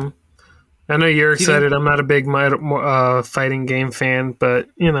 I know you're excited. I'm not a big fighting game fan, but,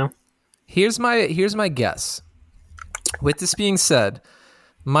 you know. Here's my guess. With this being said,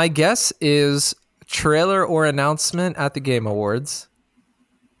 my guess is trailer or announcement at the Game Awards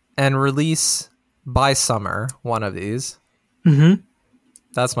and release by summer, one of these.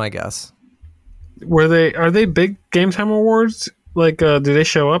 That's my guess. Are they big Game Time Awards? Like, do they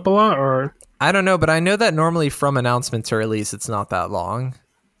show up a lot or? I don't know, but I know that normally from announcement to release, it's not that long.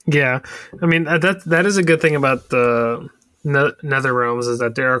 Yeah, I mean that is a good thing about the NetherRealms is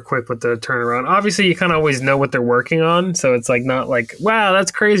that they are quick with the turnaround. Obviously, you kind of always know what they're working on, so it's like not like, wow,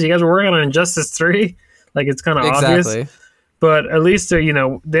 that's crazy. You guys were working on Injustice 3. Like it's kind of obvious. But at least they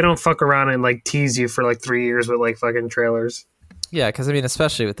don't fuck around and like tease you for like 3 years with like fucking trailers. Yeah, because I mean,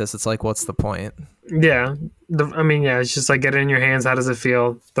 especially with this, it's like, what's the point? Yeah, it's just like get it in your hands. How does it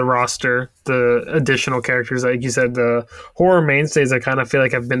feel? The roster, the additional characters, like you said, the horror mainstays. I kind of feel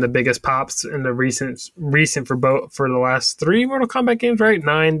like have been the biggest pops in the recent for the last 3 Mortal Kombat games, right?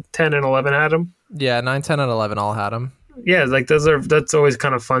 9, 10, and 11 had them. Yeah, 9, 10, and 11 all had them. Yeah, like that's always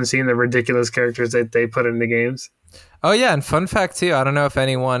kind of fun seeing the ridiculous characters that they put in the games. Oh yeah, and fun fact too. I don't know if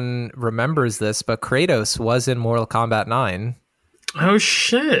anyone remembers this, but Kratos was in Mortal Kombat 9. Oh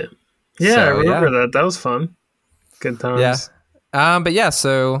shit! Yeah, I remember that. That was fun. Good times. Yeah. But yeah,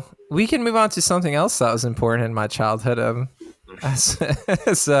 so we can move on to something else that was important in my childhood. Has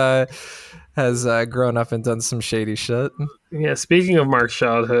grown up and done some shady shit. Yeah. Speaking of Mark's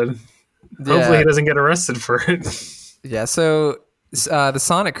childhood, hopefully he doesn't get arrested for it. Yeah. So The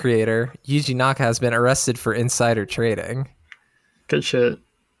Sonic creator, Yuji Naka, has been arrested for insider trading. Good shit.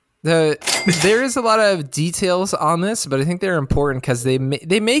 There is a lot of details on this, but I think they're important because they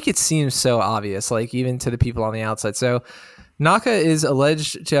make it seem so obvious, like even to the people on the outside. So Naka is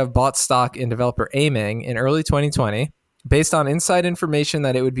alleged to have bought stock in developer Aiming in early 2020 based on inside information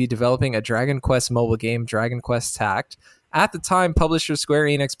that it would be developing a Dragon Quest mobile game, Dragon Quest Tact. At the time, publisher Square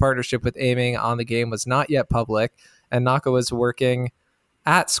Enix partnership with Aiming on the game was not yet public, and Naka was working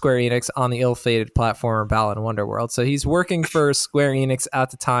at Square Enix on the ill-fated platformer Balan Wonderworld. So he's working for Square Enix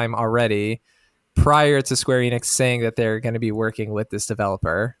at the time already, prior to Square Enix saying that they're going to be working with this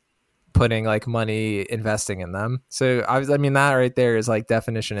developer, putting like money, investing in them. So I mean, that right there is like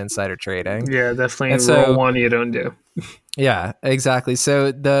definition insider trading. Yeah, definitely. And so, rule one you don't do. Yeah, exactly.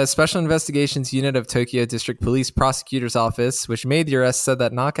 So the Special Investigations Unit of Tokyo District Police Prosecutor's Office, which made the arrest, said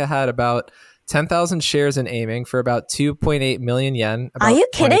that Naka had about 10,000 shares in Aiming for about 2.8 million yen, about Are you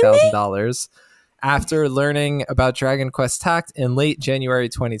kidding $20,000, after learning about Dragon Quest Tact in late January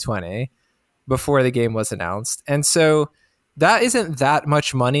 2020, before the game was announced. And so that isn't that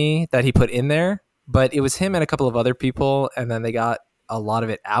much money that he put in there, but it was him and a couple of other people, and then they got a lot of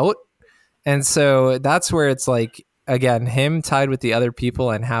it out. And so that's where it's like, again, him tied with the other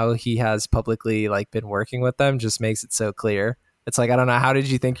people and how he has publicly like been working with them just makes it so clear. It's like, I don't know, how did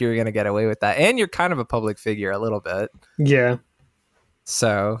you think you were going to get away with that? And you're kind of a public figure a little bit. Yeah.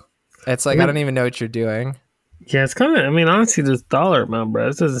 So it's like, I don't even know what you're doing. Yeah, it's kind of, I mean, honestly, this dollar amount, bro,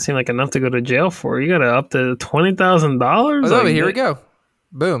 this doesn't seem like enough to go to jail for. You got to up to $20,000? Oh, no, here we go.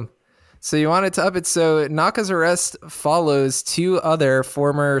 Boom. So you wanted to up it. So Naka's arrest follows two other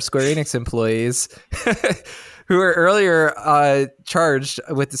former Square Enix employees who were earlier charged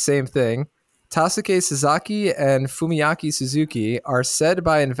with the same thing. Tasuke Sasaki and Fumiyaki Suzuki are said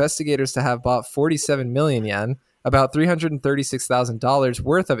by investigators to have bought 47 million yen, about $336,000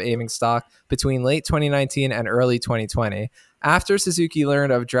 worth of Aiming stock between late 2019 and early 2020, after Suzuki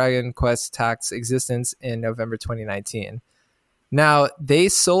learned of Dragon Quest Tact's existence in November 2019. Now, they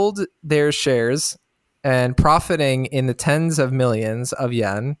sold their shares and profiting in the tens of millions of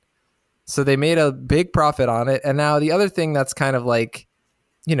yen. So they made a big profit on it. And now the other thing that's kind of like,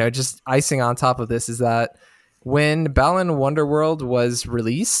 you know, just icing on top of this is that when Balan Wonderworld was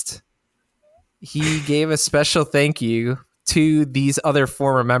released, he gave a special thank you to these other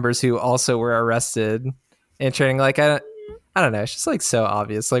former members who also were arrested in trading. Like, I don't know. It's just like so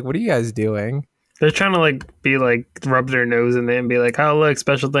obvious. Like, what are you guys doing? They're trying to like be like rub their nose in it and be like, oh, look,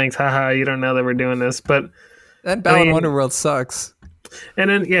 special thanks. Haha, you don't know that we're doing this. But then Balan Wonderworld sucks. And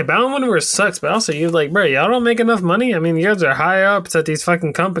then, yeah, Balan Wonderworld sucks, but also you're like, bro, y'all don't make enough money? I mean, you guys are high ups at these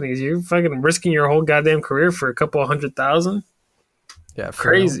fucking companies. You're fucking risking your whole goddamn career for a couple $100,000? Yeah,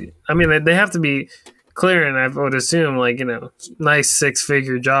 crazy. Real. I mean, they have to be clear, and I would assume, like, you know, nice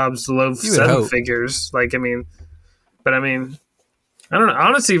 6-figure jobs, low 7 figures. Like, I mean, but I mean, I don't know.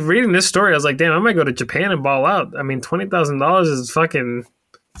 Honestly, reading this story, I was like, damn, I might go to Japan and ball out. I mean, $20,000 is fucking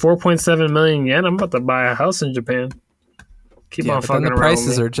 4.7 million yen. I'm about to buy a house in Japan. Keep on fucking around. The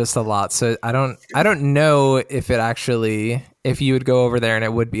prices are just a lot, so I don't know if it actually, if you would go over there and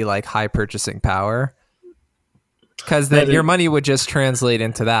it would be like high purchasing power, because then your money would just translate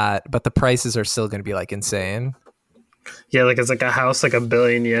into that, but the prices are still going to be like insane. Yeah, like it's like a house, like 1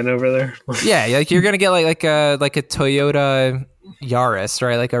 billion yen over there. Yeah, like you're gonna get like a Toyota Yaris,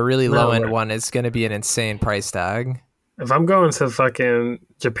 right? Like a really low end one is gonna be an insane price tag. If I'm going to fucking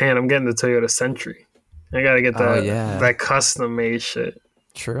Japan, I'm getting the Toyota Century. I gotta get that that custom made shit.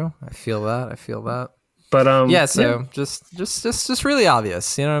 True, I feel that. But yeah, so just really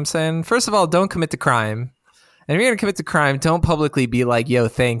obvious. You know what I'm saying? First of all, don't commit the crime, and if you're gonna commit the crime, don't publicly be like, "Yo,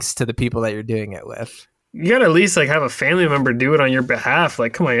 thanks" to the people that you're doing it with. You gotta at least like have a family member do it on your behalf.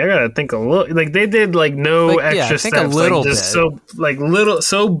 Like, come on, I gotta think a little. Like they did like no extra steps. A little like, just bit.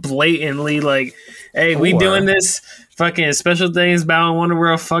 so blatantly like, hey, we doing this. Fucking special things, Balan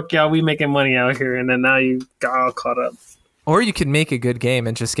Wonderworld. Fuck y'all, we making money out here, and then now you got all caught up. Or you can make a good game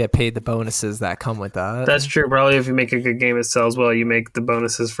and just get paid the bonuses that come with that. That's true. Probably if you make a good game, it sells well. You make the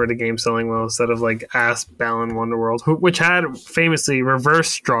bonuses for the game selling well instead of like ass Balan Wonderworld, which had famously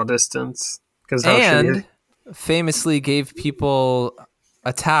reverse draw distance. And famously gave people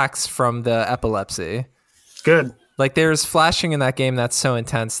attacks from the epilepsy. Good. Like there's flashing in that game that's so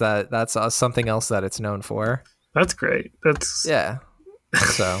intense that's something else that it's known for. That's great. Yeah.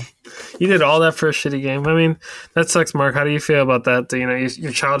 So you did all that for a shitty game. I mean, that sucks, Mark. How do you feel about that? You know,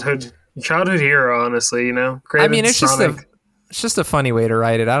 your childhood hero. Honestly, you know. I mean, it's just a funny way to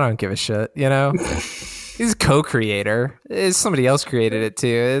write it. I don't give a shit. You know. He's a co-creator. Somebody else created it too.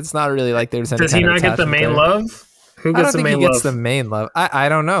 It's not really like there's any. Does he not get the main love? Who I gets don't the think he main gets love? the main love. I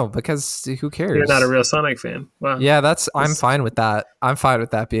don't know, because who cares? You're not a real Sonic fan. Wow. Yeah, I'm fine with that. I'm fine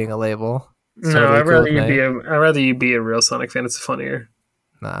with that being a label. It's No, totally I'd cool rather with you me. I'd rather you be a real Sonic fan. It's funnier.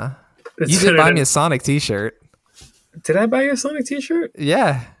 Nah. It's You did better buy than- me a Sonic t-shirt. Did I buy you a Sonic T-shirt?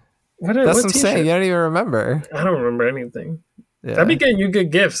 Yeah. What That's what I'm T-shirt? saying. You don't even remember. I don't remember anything. Yeah. I'd be getting you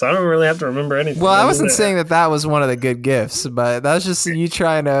good gifts. I don't really have to remember anything. Well, I wasn't saying that was one of the good gifts, but that's just you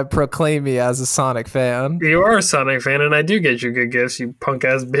trying to proclaim me as a Sonic fan. You are a Sonic fan, and I do get you good gifts, you punk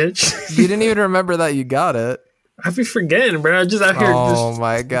ass bitch. You didn't even remember that you got it. I be forgetting, bro. I just out here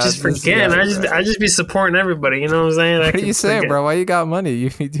My God, just forgetting. I just be supporting everybody. You know what I'm saying? What are you saying, bro? Why you got money?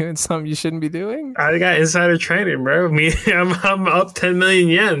 You be doing something you shouldn't be doing? I got insider trading, bro. I'm up 10 million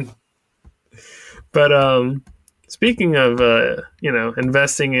yen. But speaking of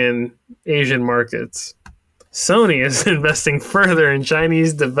investing in Asian markets, Sony is investing further in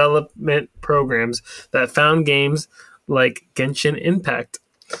Chinese development programs that found games like Genshin Impact.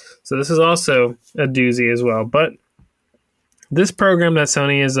 So this is also a doozy as well. But this program that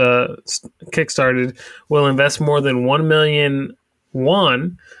Sony has kickstarted will invest more than 1 million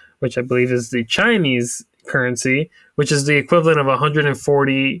won, which I believe is the Chinese currency, which is the equivalent of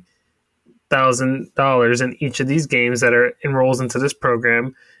 $140,000 in each of these games that are enrolls into this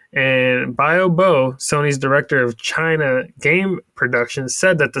program. And Bio Bo, Sony's director of China game production,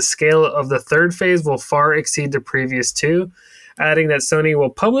 said that the scale of the third phase will far exceed the previous two, adding that Sony will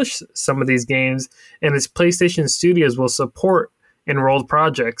publish some of these games and its PlayStation studios will support enrolled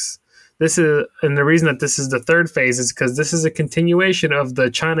projects. And the reason that this is the third phase is because this is a continuation of the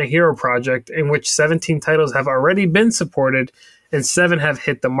China Hero project, in which 17 titles have already been supported and 7 have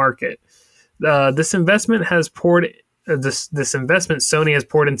hit the market. This investment Sony has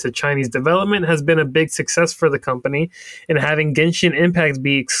poured into Chinese development has been a big success for the company, and having Genshin Impact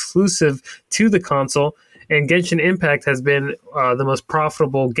be exclusive to the console, and Genshin Impact has been the most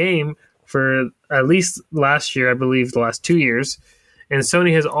profitable game for at least last year, I believe the last 2 years. And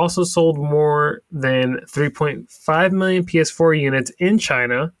Sony has also sold more than 3.5 million PS4 units in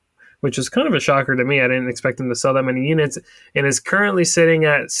China, which was kind of a shocker to me. I didn't expect them to sell that many units, and is currently sitting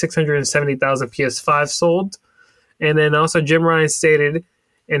at 670,000 PS5 sold. And then also Jim Ryan stated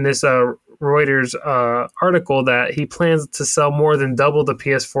in this Reuters article that he plans to sell more than double the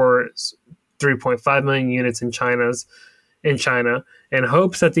PS4's 3.5 million units in China, and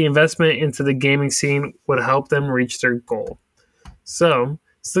hopes that the investment into the gaming scene would help them reach their goal. So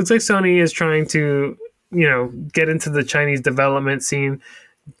it looks like Sony is trying to, get into the Chinese development scene.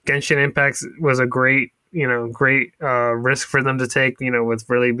 Genshin Impact was a great risk for them to take, with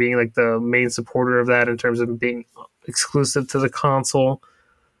really being like the main supporter of that in terms of being exclusive to the console.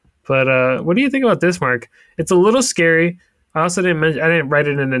 But what do you think about this, Mark? It's a little scary. I also didn't write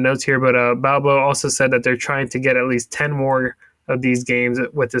it in the notes here, but Balbo also said that they're trying to get at least 10 more of these games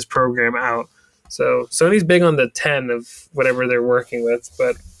with this program out. So Sony's big on the 10 of whatever they're working with,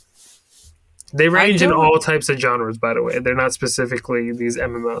 but they range in all types of genres, by the way. They're not specifically these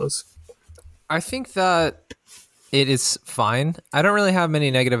MMOs. I think that it is fine. I don't really have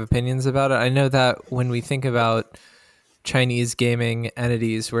many negative opinions about it. I know that when we think about Chinese gaming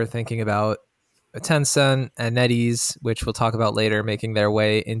entities, we're thinking about Tencent and NetEase, which we'll talk about later, making their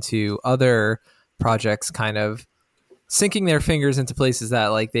way into other projects, kind of sinking their fingers into places that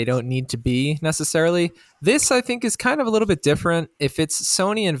like they don't need to be necessarily. This, I think, is kind of a little bit different. If it's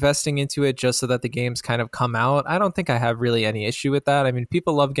Sony investing into it just so that the games kind of come out, I don't think I have really any issue with that. I mean,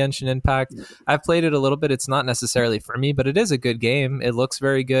 people love Genshin Impact. I've played it a little bit. It's not necessarily for me, but it is a good game. It looks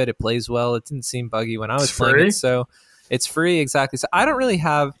very good. It plays well. It didn't seem buggy when I was playing it. So it's free, exactly. So I don't really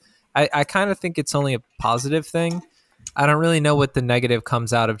have... I kind of think it's only a positive thing. I don't really know what the negative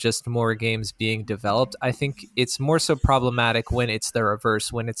comes out of just more games being developed. I think it's more so problematic when it's the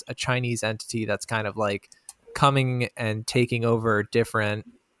reverse, when it's a Chinese entity that's kind of like coming and taking over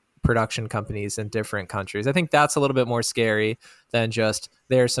different production companies in different countries. I think that's a little bit more scary than just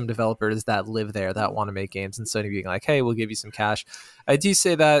there are some developers that live there that want to make games and Sony being like, hey, we'll give you some cash. I do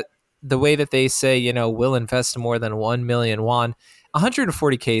say that the way that they say, we'll invest more than 1 million won,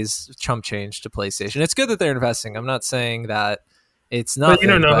 140K is chump change to PlayStation. It's good that they're investing. I'm not saying that it's not. But you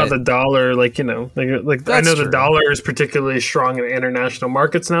don't know how the dollar, I know the dollar is particularly strong in international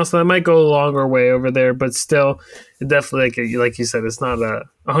markets now, so that might go a longer way over there. But still, it definitely, like you said, it's not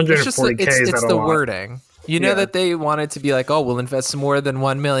 140K. It's the wording. That they wanted to be like, oh, we'll invest more than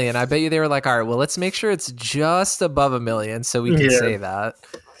 1 million. I bet you they were like, all right, well, let's make sure it's just above 1 million so we can say that.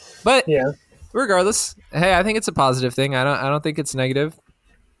 But yeah. Regardless, hey, I think it's a positive thing. I don't think it's negative.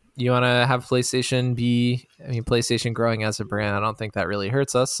 You want to have PlayStation growing as a brand. I don't think that really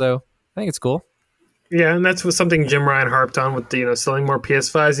hurts us. So I think it's cool. Yeah, and that's what something Jim Ryan harped on with the, selling more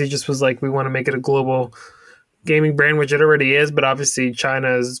PS5s. He just was like, we want to make it a global gaming brand, which it already is, but obviously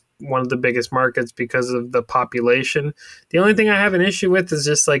China is one of the biggest markets because of the population. The only thing I have an issue with is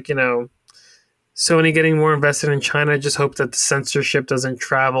just like, Sony getting more invested in China. I just hope that the censorship doesn't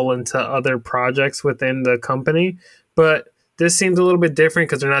travel into other projects within the company. But this seems a little bit different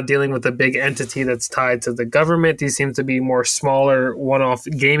because they're not dealing with a big entity that's tied to the government. These seem to be more smaller, one-off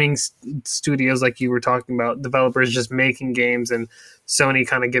gaming studios, like you were talking about, developers just making games, and Sony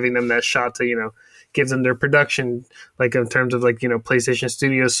kind of giving them that shot to, give them their production, like in terms of like, PlayStation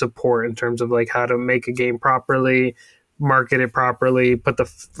Studios support, in terms of like how to make a game properly, market it properly, put the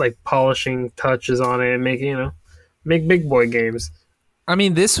like polishing touches on it, and make big boy games. I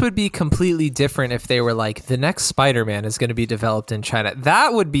mean, this would be completely different if they were like, the next Spider-Man is going to be developed in China.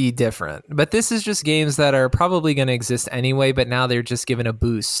 That would be different. But this is just games that are probably going to exist anyway, but now they're just given a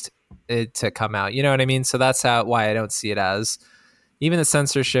boost to come out. You know what I mean? So that's why I don't see it as even the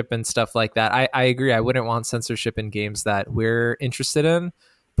censorship and stuff like that. I agree. I wouldn't want censorship in games that we're interested in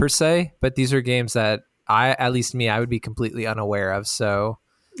per se, but these are games that I would be completely unaware of. So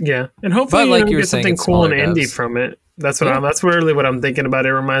yeah, and hopefully like you get something cool and indie from it. That's that's really what I'm thinking about.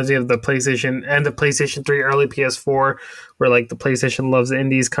 It reminds me of the PlayStation and the PlayStation 3, early PS4, where like the PlayStation loves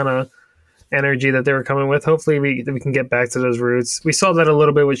indies kind of energy that they were coming with. Hopefully we can get back to those roots. We saw that a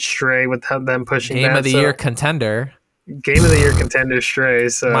little bit with Stray, with them pushing Game of the Year contender. Game of the Year contender Stray.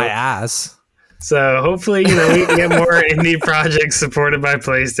 So my ass. So hopefully, we can get more indie projects supported by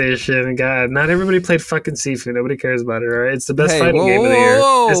PlayStation. God, not everybody played fucking Sifu. Nobody cares about it, all right? It's the best fighting game of the year.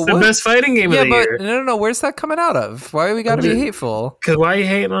 It's the best fighting game of the year. No. Where's that coming out of? Why we got to be hateful? Because why are you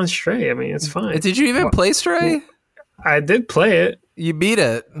hating on Stray? I mean, it's fine. Did you even play Stray? I did play it. You beat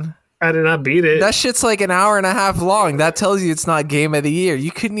it. I did not beat it. That shit's like an hour and a half long. That tells you it's not game of the year.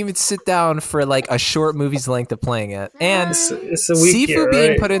 You couldn't even sit down for like a short movie's length of playing it. And it's a week Sifu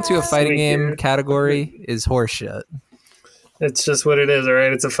being put into a fighting game category is horseshit. It's just what it is, all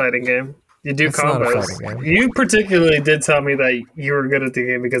right? It's a fighting game. You do combos. You particularly did tell me that you were good at the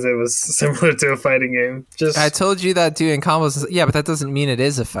game because it was similar to a fighting game. I told you that doing combos. Yeah, but that doesn't mean it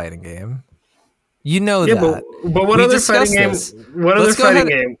is a fighting game. You know that. But what other fighting game? What other fighting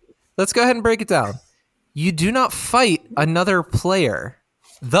game? Let's go ahead and break it down. You do not fight another player.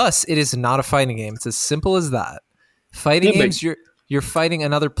 Thus, it is not a fighting game. It's as simple as that. Fighting games, you're fighting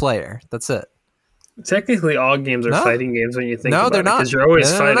another player. That's it. Technically, all games are fighting games when you think about it. No, they're not. Because you're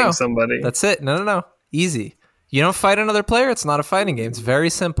always fighting somebody. That's it. No. Easy. You don't fight another player, it's not a fighting game. It's very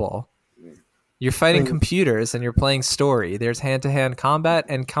simple. You're fighting computers and you're playing story. There's hand-to-hand combat,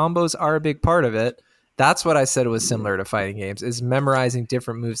 and combos are a big part of it. That's what I said was similar to fighting games, is memorizing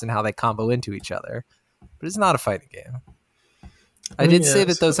different moves and how they combo into each other. But it's not a fighting game. I did say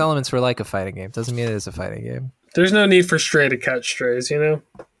that those elements were like a fighting game. Doesn't mean it is a fighting game. There's no need for Stray to catch strays,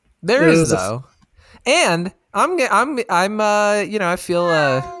 There is though. And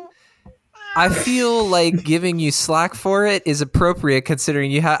I feel like giving you slack for it is appropriate,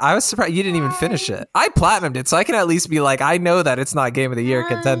 considering I was surprised you didn't even finish it. I platinumed it, so I can at least be like, I know that it's not Game of the Year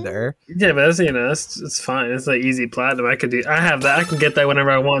contender. Yeah, but it's fine. It's like easy platinum. I have that. I can get that whenever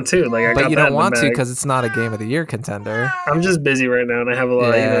I want to. But you don't want to because it's not a Game of the Year contender. I'm just busy right now, and I have a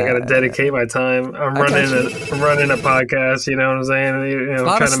lot. I got to dedicate my time. I'm running a podcast. You know what I'm saying?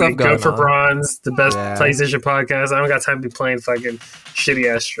 Trying to make Go for Bronze, the best PlayStation podcast. I don't got time to be playing fucking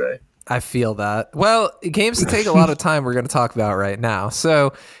shitty ass Stray. I feel that. Well, games that take a lot of time we're going to talk about right now.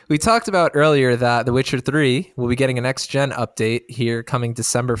 So we talked about earlier that The Witcher 3 will be getting a next-gen update here coming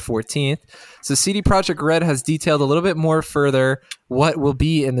December 14th. So CD Projekt Red has detailed a little bit more further what will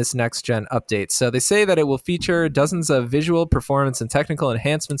be in this next-gen update. So they say that it will feature dozens of visual, performance, and technical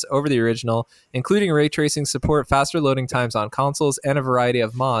enhancements over the original, including ray tracing support, faster loading times on consoles, and a variety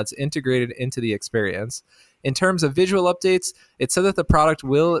of mods integrated into the experience. In terms of visual updates, it said that the product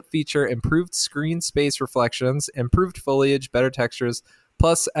will feature improved screen space reflections, improved foliage, better textures,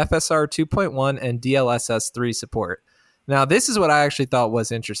 plus FSR 2.1 and DLSS 3 support. Now, this is what I actually thought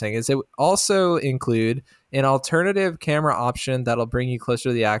was interesting, is it would also include an alternative camera option that'll bring you closer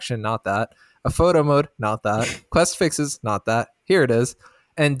to the action, not that. A photo mode, not that. Quest fixes, not that. Here it is.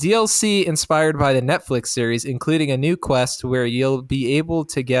 And DLC inspired by the Netflix series, including a new quest where you'll be able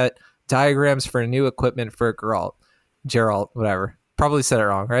to get diagrams for new equipment for Geralt, whatever. Probably said it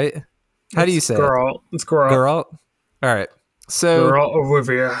wrong, right? How do you say it? It's Geralt. All right. So Geralt of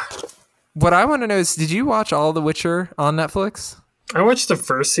Rivia. What I want to know is, did you watch all The Witcher on Netflix? I watched the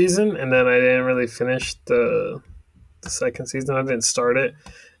first season, and then I didn't really finish the second season. I didn't start it.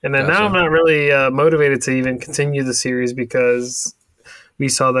 And then now I'm not really motivated to even continue the series because we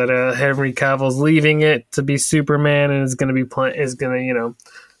saw that Henry Cavill's leaving it to be Superman and is going to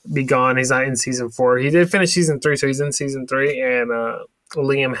be gone. He's not in season 4. He did finish season 3, so he's in season 3, and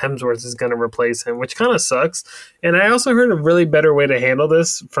Liam Hemsworth is going to replace him, which kind of sucks. And I also heard a really better way to handle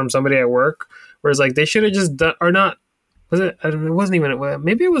this from somebody at work, where it's like they should have just done, or not. Was it? I don't know, it wasn't even.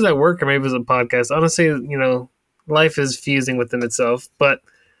 Maybe it was at work, or maybe it was a podcast. Honestly, life is fusing within itself, but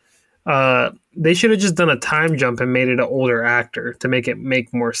they should have just done a time jump and made it an older actor to make it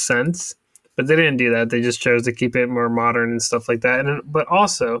make more sense. But they didn't do that. They just chose to keep it more modern and stuff like that. But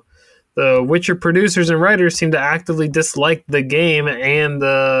also, the Witcher producers and writers seem to actively dislike the game and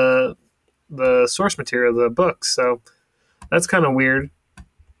the source material, the books. So that's kind of weird.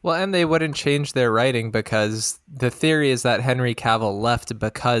 Well, and they wouldn't change their writing because the theory is that Henry Cavill left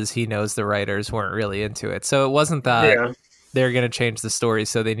because he knows the writers weren't really into it. So it wasn't that they're going to change the story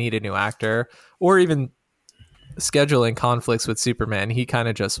so they need a new actor, or even scheduling conflicts with Superman. He kind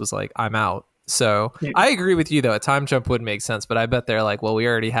of just was like, I'm out. So I agree with you, though. A time jump would make sense, but I bet they're like, well, we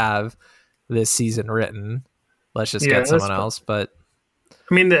already have this season written. Let's just get someone else. But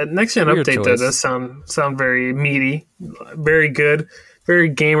I mean, the next gen update though does sound very meaty, very good. Very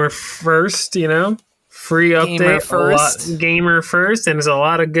gamer first, free update, gamer first, and there's a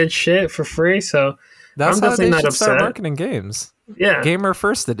lot of good shit for free. So that's I'm how definitely they not should upset. Start marketing games. Yeah, gamer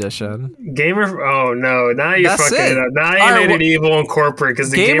first edition. Oh no! Now you're fucking it up. Now you made it evil and corporate because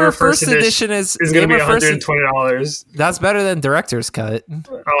the gamer first edition is going to be $120. That's better than director's cut.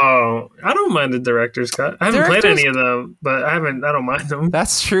 Oh, I don't mind the director's cut. I haven't played any of them, but I don't mind them.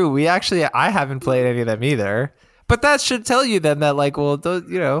 That's true. I haven't played any of them either. But that should tell you then that, like, well,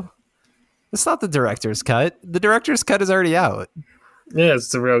 it's not the director's cut. The director's cut is already out. Yeah, it's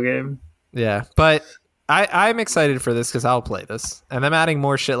the real game. Yeah, but I'm excited for this because I'll play this. And them adding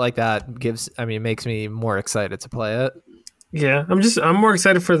more shit like that makes me more excited to play it. Yeah, I'm more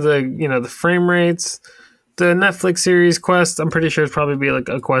excited for the frame rates. The Netflix series Quest, I'm pretty sure it's probably be like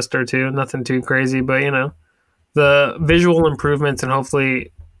a quest or two. Nothing too crazy, but, the visual improvements and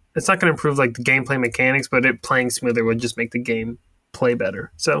hopefully... It's not going to improve like the gameplay mechanics, but it playing smoother would just make the game play better.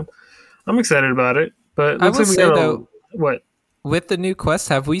 So I'm excited about it. But I will say though, what with the new Quest,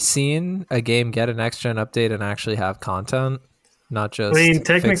 have we seen a game get an next gen update and actually have content, not just? I mean,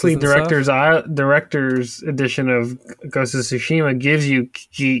 technically, director's edition of Ghost of Tsushima gives you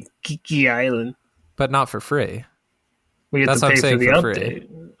Kiki Island, but not for free. We have to pay for the update.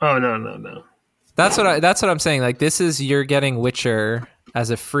 Oh no. That's what I'm saying. Like you're getting Witcher as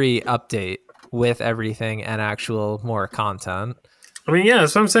a free update with everything and actual more content. I mean, yeah,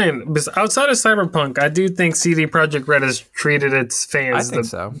 that's what I'm saying. But outside of Cyberpunk, I do think CD Projekt Red has treated its fans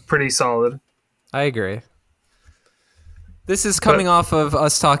pretty solid. I agree. This is coming off of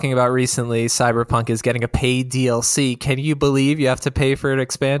us talking about recently Cyberpunk is getting a paid DLC. Can you believe you have to pay for an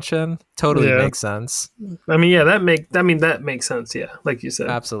expansion? Totally makes sense. I mean, yeah, that makes sense, yeah, like you said.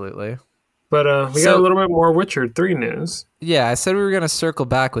 Absolutely. But we got a little bit more Witcher 3 news. Yeah, I said we were going to circle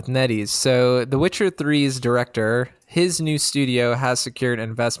back with NetEase. So the Witcher 3's director, his new studio has secured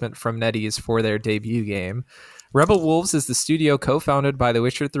investment from NetEase for their debut game. Rebel Wolves is the studio co-founded by The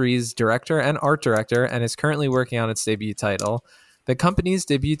Witcher 3's director and art director and is currently working on its debut title. The company's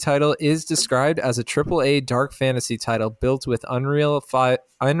debut title is described as a AAA dark fantasy title built with Unreal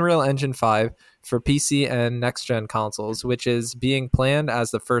Engine 5 for PC and next-gen consoles, which is being planned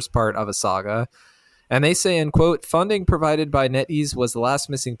as the first part of a saga. And they say, in quote, funding provided by NetEase was the last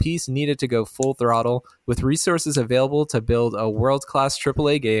missing piece needed to go full throttle. With resources available to build a world-class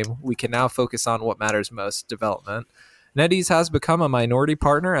AAA game, we can now focus on what matters most, development. NetEase has become a minority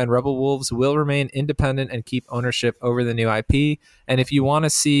partner, and Rebel Wolves will remain independent and keep ownership over the new IP. And if you want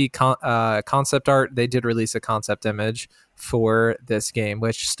to see concept art, they did release a concept image for this game,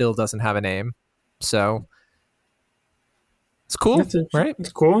 which still doesn't have a name. So it's cool, right?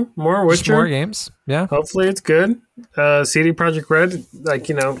 It's cool. More Witcher. Just more games. Yeah. Hopefully it's good. CD Projekt Red,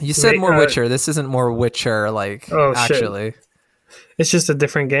 You said more Witcher. This isn't more Witcher, actually. Shit. It's just a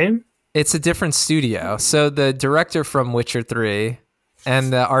different game? It's a different studio. So the director from Witcher 3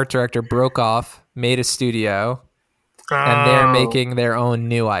 and the art director broke off, made a studio, and they're making their own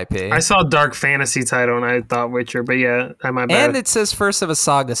new IP. I saw dark fantasy title and I thought Witcher, but yeah, my bad. And it says first of a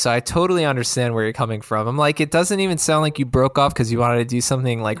saga, so I totally understand where you're coming from. I'm like, it doesn't even sound like you broke off because you wanted to do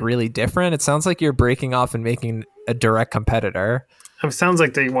something like really different. It sounds like you're breaking off and making a direct competitor. It sounds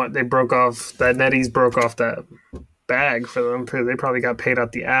like they broke off, that NetEase broke off that bag for them. They probably got paid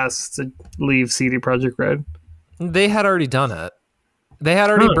out the ass to leave CD Projekt Red. They had already done it. They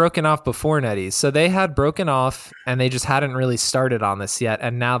had already broken off before NetEase. So they had broken off and they just hadn't really started on this yet.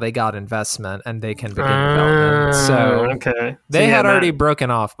 And now they got investment and they can begin development. So they had already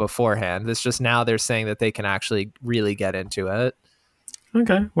broken off beforehand. It's just now they're saying that they can actually really get into it.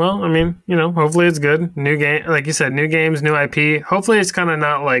 Okay. Well, I mean, hopefully it's good. New game, like you said, new games, new IP. Hopefully it's kind of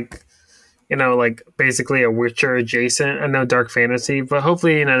not like, like basically a Witcher adjacent. I know dark fantasy, but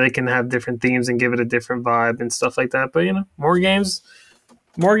hopefully, they can have different themes and give it a different vibe and stuff like that. But, more games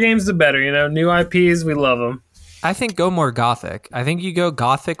the better. New IPs, we love them. I think go more gothic. I think you go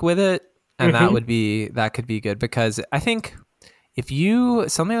gothic with it, and that could be good, because I think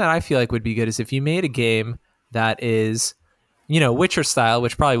something that I feel like would be good is if you made a game that is, Witcher style,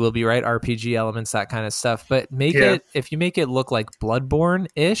 which probably will be, right, RPG elements, that kind of stuff, but if you make it look like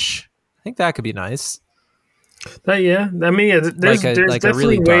Bloodborne-ish, I think that could be nice. There's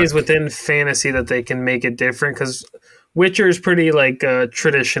definitely ways within fantasy that they can make it different, because Witcher is pretty like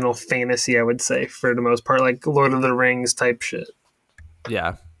traditional fantasy, I would say, for the most part, like Lord of the Rings type shit.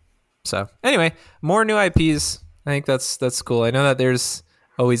 Yeah. So anyway, more new IPs. I think that's cool. I know that there's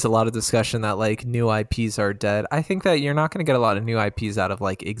always a lot of discussion that like new IPs are dead. I think that you're not going to get a lot of new IPs out of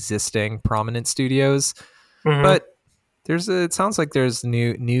like existing prominent studios, but it sounds like there's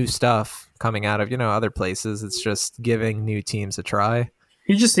new stuff coming out of other places. It's just giving new teams a try.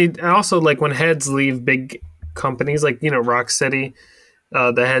 You just need also, like, when heads leave big companies like Rocksteady,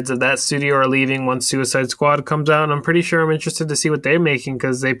 the heads of that studio are leaving once Suicide Squad comes out, and I'm pretty sure I'm interested to see what they're making,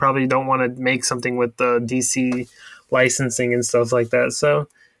 because they probably don't want to make something with the DC licensing and stuff like that. So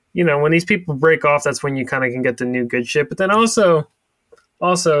when these people break off, that's when you kind of can get the new good shit. But then also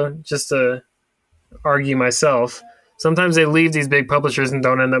just to argue myself, sometimes they leave these big publishers and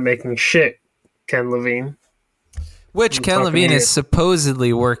don't end up making shit. Ken Levine. Which Ken Levine is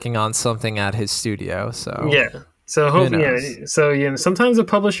supposedly working on something at his studio. So yeah. So sometimes the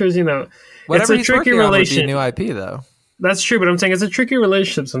publishers, whatever it's a tricky relationship. New IP though. That's true, but I'm saying it's a tricky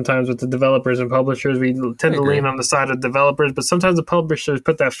relationship sometimes with the developers and publishers. We tend to lean on the side of developers, but sometimes the publishers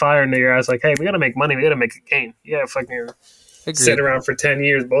put that fire into your ass, like, "Hey, we got to make money. We got to make a game. Yeah, fucking sit around for 10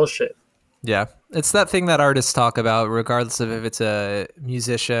 years, bullshit." Yeah, it's that thing that artists talk about, regardless of if it's a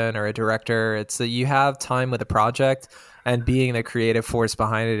musician or a director. It's that you have time with a project, and being the creative force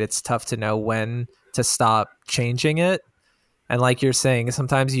behind it, it's tough to know when to stop changing it. And like you're saying,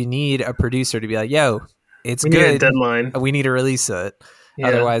 sometimes you need a producer to be like, "Yo, it's good. We need a deadline. We need to release it." Yeah.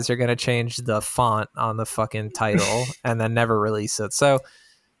 Otherwise, you're going to change the font on the fucking title and then never release it. So,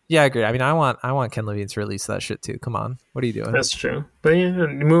 yeah, I agree. I mean, I want Ken Levine to release that shit too. Come on, what are you doing? That's true. But yeah,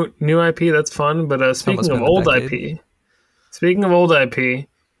 new IP, that's fun. But speaking of old IP,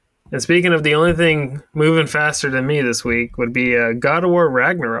 and speaking of the only thing moving faster than me this week would be God of War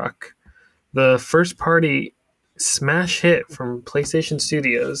Ragnarok, the first party smash hit from PlayStation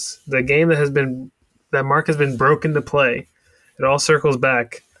Studios, the game that Mark has been broken to play. It all circles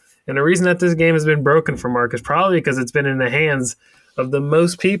back. And the reason that this game has been broken for Mark is probably because it's been in the hands of the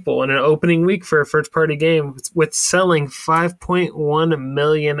most people in an opening week for a first-party game, with selling 5.1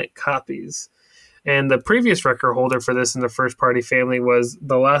 million copies. And the previous record holder for this in the first-party family was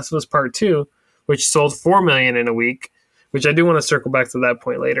The Last of Us Part 2, which sold 4 million in a week, which I do want to circle back to that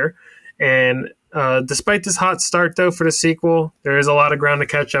point later. And despite this hot start, though, for the sequel, there is a lot of ground to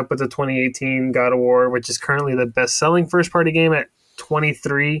catch up with the 2018 God of War, which is currently the best-selling first-party game at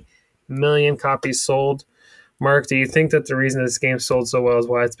 23 million copies sold. Mark, do you think that the reason this game sold so well is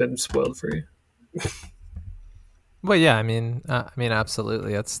why it's been spoiled for you? Well, yeah, I mean,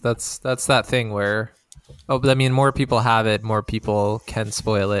 absolutely. That's that thing where, more people have it, more people can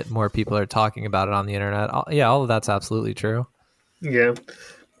spoil it, more people are talking about it on the internet. All of that's absolutely true. Yeah.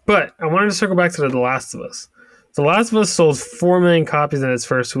 But I wanted to circle back to The Last of Us. The Last of Us sold 4 million copies in its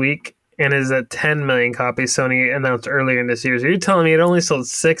first week and is at 10 million copies Sony announced earlier in this year. So you're telling me it only sold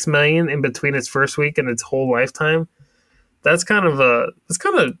 6 million in between its first week and its whole lifetime? That's kind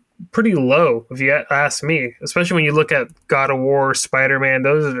of pretty low if you ask me, especially when you look at God of War,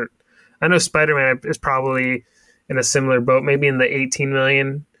 Spider-Man. I know Spider-Man is probably in a similar boat, maybe in the 18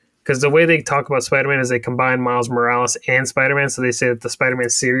 million. Because the way they talk about Spider-Man is they combine Miles Morales and Spider-Man, so they say that the Spider-Man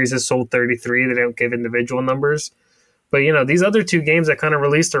series has sold 33. They don't give individual numbers. But, these other two games that kind of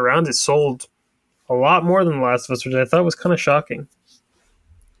released around it sold a lot more than The Last of Us, which I thought was kind of shocking.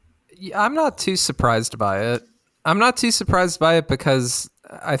 Yeah, I'm not too surprised by it. Because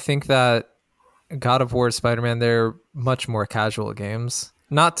I think that God of War, Spider-Man, they're much more casual games.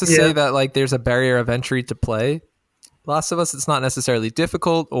 Not to say that like there's a barrier of entry to play Last of Us, it's not necessarily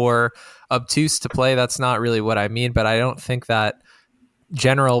difficult or obtuse to play. That's not really what I mean, but I don't think that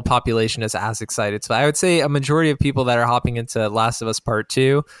general population is as excited. So I would say a majority of people that are hopping into Last of Us Part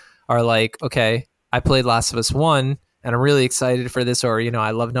 2 are like, okay, I played Last of Us 1 and I'm really excited for this, or, you know,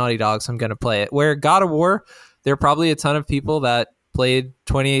 I love Naughty Dog, so I'm going to play it. Where God of War, there are probably a ton of people that played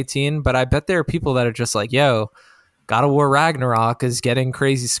 2018, but I bet there are people that are just like, yo, God of War Ragnarok is getting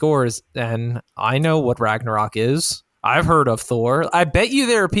crazy scores, and I know what Ragnarok is. I've heard of Thor. I bet you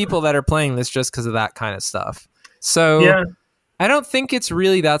there are people that are playing this just because of that kind of stuff. So yeah. I don't think it's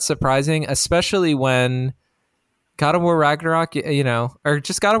really that surprising, especially when God of War Ragnarok, you know, or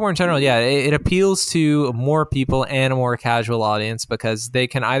just God of War in general, yeah, it appeals to more people and a more casual audience because they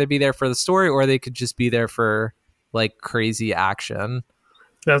can either be there for the story or they could just be there for like crazy action.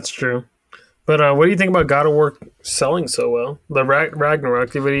 That's true. But what do you think about God of War selling so well? The Ragnarok,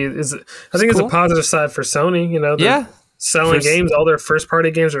 I think it's a positive side for Sony. You know, selling games. All their first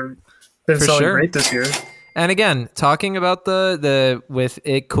party games are been selling great this year. And again, talking about the with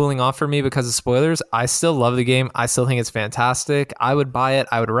it cooling off for me because of spoilers, I still love the game. I still think it's fantastic. I would buy it.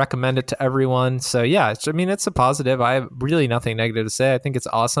 I would recommend it to everyone. So yeah, it's a positive. I have really nothing negative to say. I think it's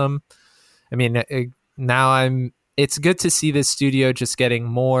awesome. I mean, it's good to see this studio just getting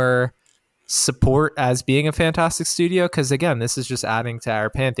more support as being a fantastic studio, because again, this is just adding to our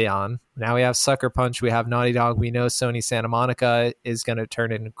pantheon. Now we have Sucker Punch, we have Naughty Dog, we know Sony Santa Monica is going to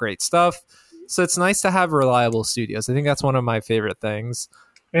turn in great stuff. So it's nice to have reliable studios. I think that's one of my favorite things.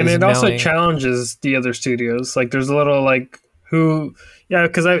 And it also challenges the other studios. Like there's a little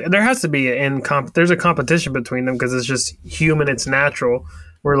because there has to be there's a competition between them because it's just human, it's natural.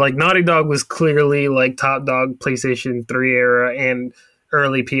 Where like Naughty Dog was clearly like top dog PlayStation 3 era and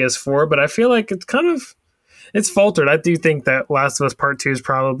early PS4, but I feel like it's faltered. I do think that Last of Us Part 2 is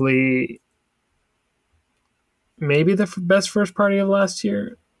probably maybe the best first party of last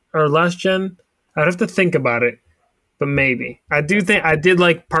year or last gen. I'd have to think about it, but maybe. I do think I did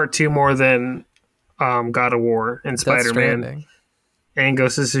like Part 2 more than God of War and Spider-Man and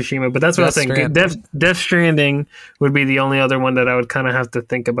Ghost of Tsushima, but that's what I think. Death Stranding would be the only other one that I would kind of have to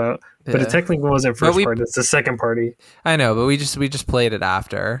think about. Yeah. But it technically wasn't first party; it's the second party. I know, but we just played it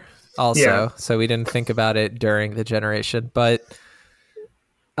after, also, so we didn't think about it during the generation. But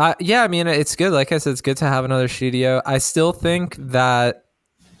yeah, I mean, it's good. Like I said, it's good to have another studio. I still think that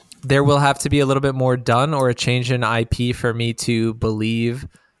there will have to be a little bit more done or a change in IP for me to believe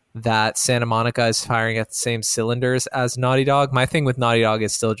that Santa Monica is firing at the same cylinders as Naughty Dog. My thing with Naughty Dog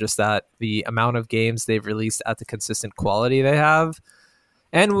is still just that the amount of games they've released at the consistent quality they have.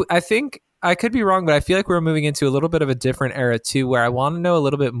 And I think, I could be wrong, but I feel like we're moving into a little bit of a different era too, where I want to know a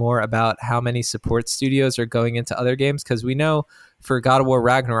little bit more about how many support studios are going into other games. Because we know for God of War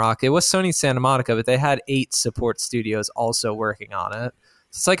Ragnarok, it was Sony Santa Monica, but they had 8 support studios also working on it.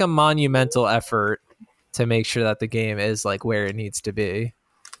 It's like a monumental effort to make sure that the game is like where it needs to be.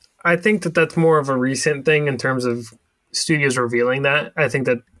 I think that that's more of a recent thing in terms of studios revealing that. I think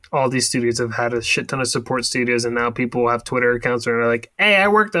that all these studios have had a shit ton of support studios, and now people have Twitter accounts and are like, hey, I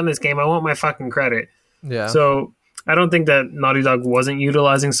worked on this game. I want my fucking credit. Yeah. So I don't think that Naughty Dog wasn't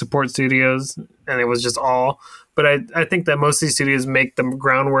utilizing support studios and it was just all. But I think that most of these studios make the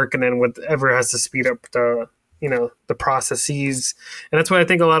groundwork, and then whatever has to speed up the processes. And that's why I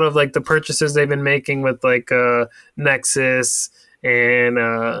think a lot of like the purchases they've been making with like Nexus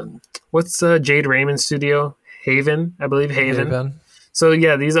and what's Jade Raymond's studio? Haven, I believe. Haven. So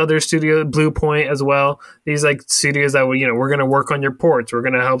yeah, these other studios, Blue Point as well, these like studios that we're going to work on your ports. We're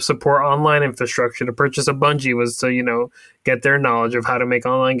going to help support online infrastructure. To purchase a Bungie was to, get their knowledge of how to make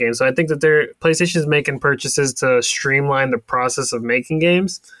online games. So I think that PlayStation is making purchases to streamline the process of making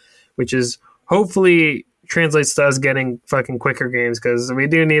games, which is hopefully translates to us getting fucking quicker games, because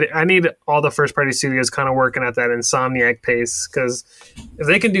I need all the first party studios kind of working at that Insomniac pace, because if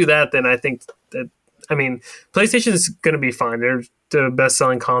they can do that, then I think that, PlayStation is going to be fine. They're the best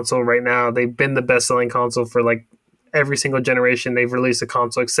selling console right now. They've been the best selling console for like every single generation they've released a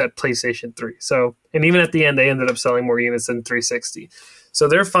console except PlayStation 3. So, and even at the end, they ended up selling more units than 360. So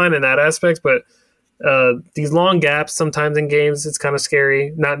they're fine in that aspect, but these long gaps sometimes in games, it's kind of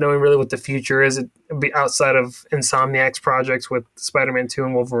scary, not knowing really what the future is. It'd be outside of Insomniac's projects with Spider-Man 2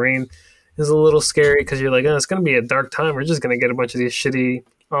 and Wolverine is a little scary, because you're like, it's going to be a dark time. We're just going to get a bunch of these shitty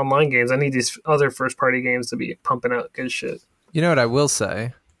online games. I need these other first-party games to be pumping out good shit. You know what I will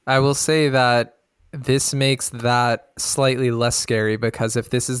say? I will say that this makes that slightly less scary, because if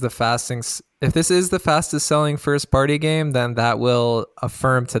this is the fastest selling first-party game, then that will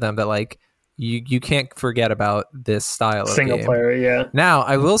affirm to them that like you can't forget about this style of single game. Player, yeah. Now,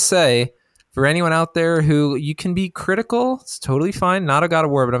 I will say, for anyone out there who you can be critical, it's totally fine. Not a God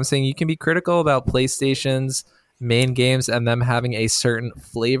of War, but I'm saying you can be critical about PlayStation's main games and them having a certain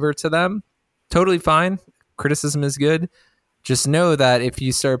flavor to them, totally fine. Criticism is good. Just know that if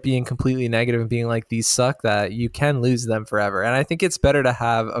you start being completely negative and being like, these suck, that you can lose them forever. And I think it's better to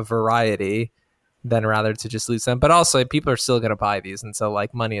have a variety than rather to just lose them. But also, people are still going to buy these. And so,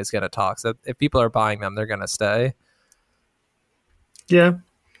 like, money is going to talk. So if people are buying them, they're going to stay. Yeah,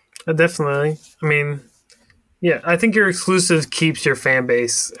 definitely. I mean, yeah, I think your exclusive keeps your fan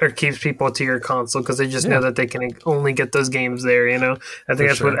base or keeps people to your console because they just know that they can only get those games there, you know? I think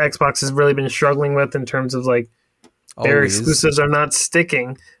that's what Xbox has really been struggling with in terms of, like, their exclusives are not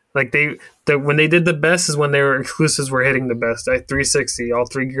sticking. Like when they did the best is when their exclusives were hitting the best. At 360, all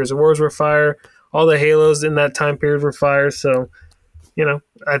 3 Gears of Wars were fire. All the Halos in that time period were fire. So, you know,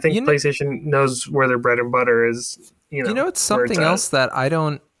 I think PlayStation knows where their bread and butter is. You know, it's something else that I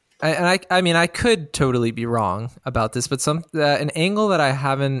don't. I mean, I could totally be wrong about this, but an angle that I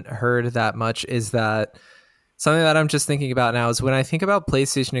haven't heard that much is that something that I'm just thinking about now is when I think about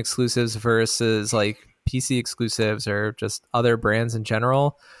PlayStation exclusives versus like PC exclusives or just other brands in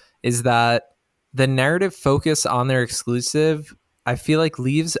general, is that the narrative focus on their exclusive, I feel like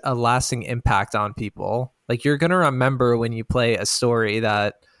leaves a lasting impact on people. Like you're going to remember when you play a story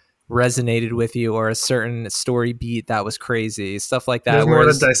that resonated with you or a certain story beat that was crazy, stuff like that. There's more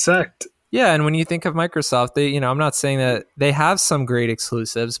to dissect. Yeah, and when you think of Microsoft, they, I'm not saying that they have some great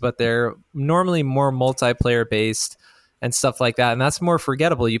exclusives, but they're normally more multiplayer based and stuff like that. And that's more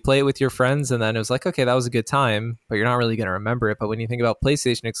forgettable. You play it with your friends and then it was like, okay, that was a good time, but you're not really going to remember it. But when you think about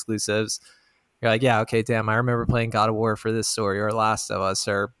PlayStation exclusives, you're like, yeah, okay, damn, I remember playing God of War for this story, or Last of Us,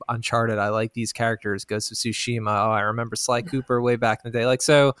 or Uncharted. I like these characters. Ghost of Tsushima. Oh, I remember Sly Cooper way back in the day. Like,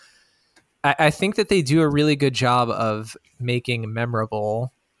 so I think that they do a really good job of making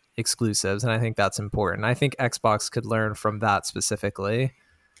memorable exclusives, and I think that's important. I think Xbox could learn from that specifically.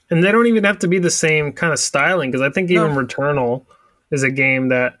 And they don't even have to be the same kind of styling, because I think even Returnal is a game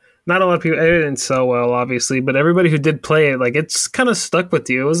that not a lot of people, it didn't sell well, obviously, but everybody who did play it, like, it's kind of stuck with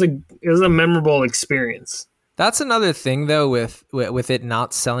you. It was a memorable experience. That's another thing, though, with it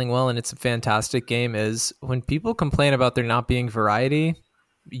not selling well, and it's a fantastic game, is when people complain about there not being variety,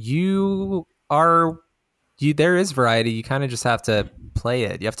 there is variety. You kind of just have to play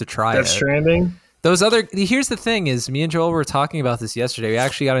it. You have to try it. Death Stranding? Here's the thing is, me and Joel were talking about this yesterday. We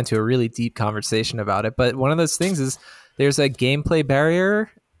actually got into a really deep conversation about it. But one of those things is there's a gameplay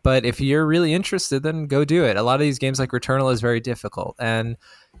barrier. But if you're really interested, then go do it. A lot of these games like Returnal is very difficult. And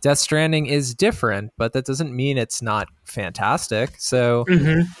Death Stranding is different, but that doesn't mean it's not fantastic. So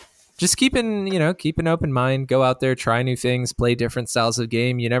just keep an open mind. Go out there, try new things, play different styles of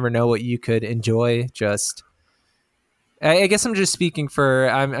game. You never know what you could enjoy. I guess I'm just speaking for,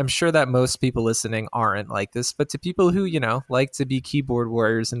 I'm sure that most people listening aren't like this, but to people who, like to be keyboard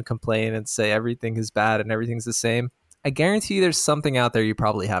warriors and complain and say everything is bad and everything's the same, I guarantee you there's something out there you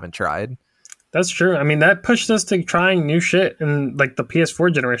probably haven't tried. That's true. I mean, that pushed us to trying new shit in like the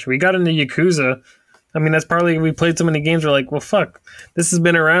PS4 generation. We got into Yakuza. I mean, that's partly we played so many games. We're like, well, fuck, this has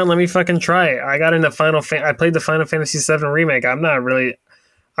been around. Let me fucking try it. I got into I played the Final Fantasy VII remake. I'm probably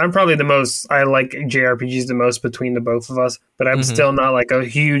I like JRPGs the most between the both of us, but I'm still not like a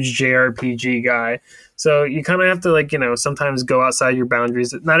huge JRPG guy. So you kind of have to sometimes go outside your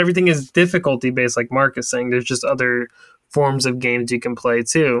boundaries. Not everything is difficulty based, like Mark is saying. There's just other forms of games you can play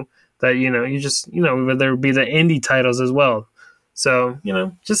too that, whether it be the indie titles as well. So,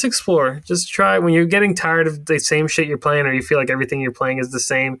 just explore, just try. When you're getting tired of the same shit you're playing, or you feel like everything you're playing is the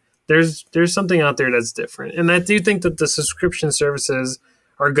same, there's something out there that's different. And I do think that the subscription services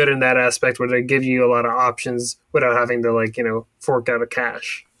are good in that aspect, where they give you a lot of options without having to fork out a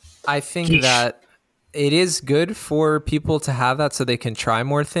cash. I think that it is good for people to have that so they can try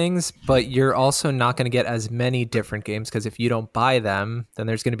more things, but you're also not going to get as many different games, because if you don't buy them, then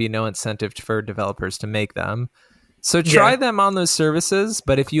there's going to be no incentive for developers to make them. So try them on those services,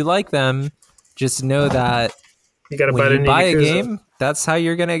 but if you like them, just know that when you buy a game, that's how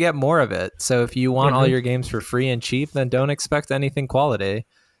you're going to get more of it. So if you want all your games for free and cheap, then don't expect anything quality.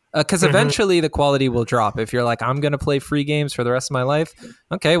 Because eventually the quality will drop. If you're like, I'm going to play free games for the rest of my life,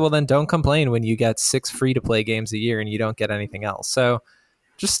 okay, well then don't complain when you get 6 free-to-play games a year and you don't get anything else. So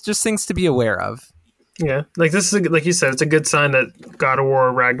just things to be aware of. Yeah, like this is like you said, it's a good sign that God of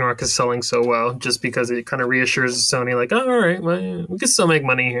War Ragnarok is selling so well, just because it kind of reassures Sony, like, oh, all right, well, we can still make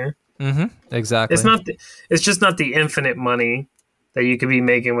money here. Exactly. It's just not the infinite money that you could be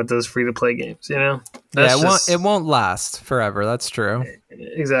making with those free to play games. It won't last forever. That's true.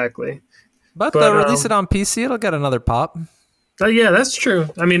 Exactly. But they'll release it on PC. It'll get another pop. Yeah, that's true.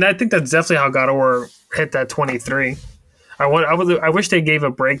 I mean, I think that's definitely how God of War hit that 23. I wish they gave a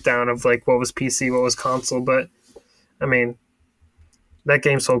breakdown of like what was PC, what was console, but I mean, that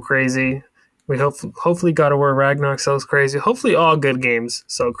game sold crazy. We hopefully God of War Ragnarok sells crazy. Hopefully all good games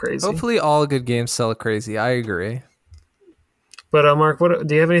sell crazy. Hopefully all good games sell crazy. I agree. But Mark, what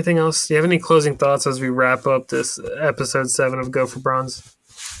do you have anything else? Do you have any closing thoughts as we wrap up this episode 7 of Go for Bronze?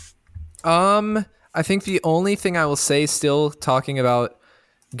 I think the only thing I will say, still talking about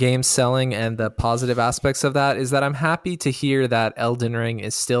game selling and the positive aspects of that, is that I'm happy to hear that Elden Ring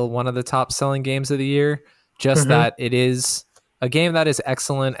is still one of the top selling games of the year. Just that it is a game that is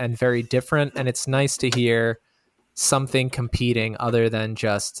excellent and very different, and it's nice to hear something competing other than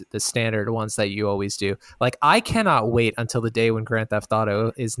just the standard ones that you always do. Like, I cannot wait until the day when Grand Theft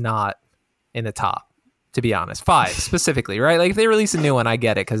Auto is not in the top, to be honest. 5 specifically, right? Like, if they release a new one, I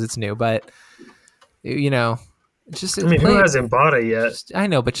get it because it's new, but you know, just who hasn't bought it yet? I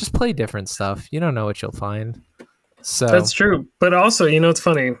know, but just play different stuff. You don't know what you'll find. So that's true. But also, it's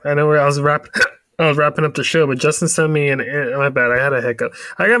funny. I know I was wrapping up the show, but Justin sent me my bad. I had a hiccup.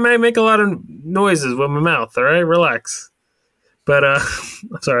 I make a lot of noises with my mouth. All right, relax. But I'm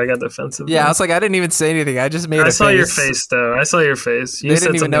sorry, I got defensive. Yeah, I was like, I didn't even say anything. I just made. I saw your face, though. I saw your face. They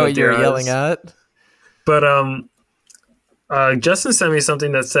didn't even know what you were yelling at. But Justin sent me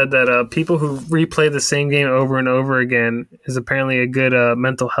something that said that people who replay the same game over and over again is apparently a good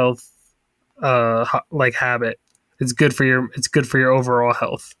mental health habit. It's good for your overall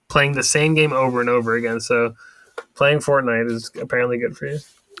health. Playing the same game over and over again. So playing Fortnite is apparently good for you.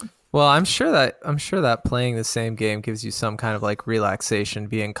 Well, I'm sure that playing the same game gives you some kind of like relaxation,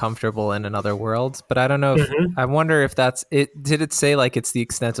 being comfortable in another world. But I don't know. I wonder if that's it. Did it say like it's the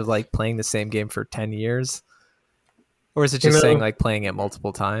extent of like playing the same game for 10 years? Or is it just saying like playing it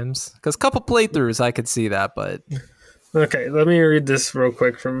multiple times? Because a couple playthroughs, I could see that, but... Okay, let me read this real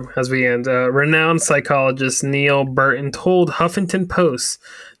quick from as we end. Renowned psychologist Neil Burton told Huffington Post,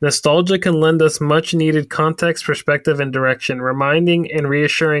 "Nostalgia can lend us much-needed context, perspective, and direction, reminding and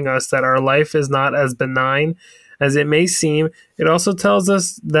reassuring us that our life is not as benign as it may seem. It also tells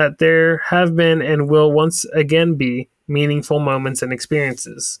us that there have been and will once again be meaningful moments and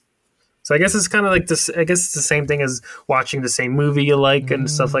experiences." So I guess it's kind of like this. I guess it's the same thing as watching the same movie you like and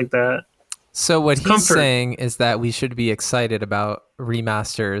stuff like that. So what he's saying is that we should be excited about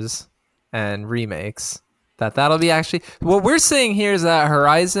remasters and remakes. That'll be actually what we're saying here is that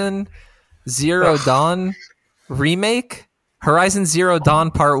Horizon Zero Dawn remake, Horizon Zero Dawn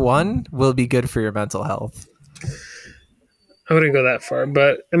Part 1 will be good for your mental health. I wouldn't go that far,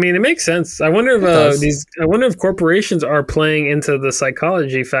 but I mean, it makes sense. I wonder if corporations are playing into the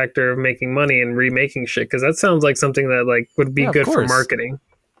psychology factor of making money and remaking shit, because that sounds like something that like would be good for marketing.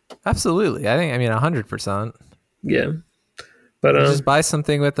 Absolutely, I mean 100%. Yeah, but just buy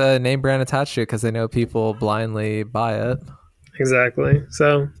something with a name brand attached to it because they know people blindly buy it. Exactly.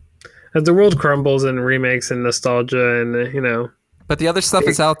 So as the world crumbles and remakes and nostalgia and but the other stuff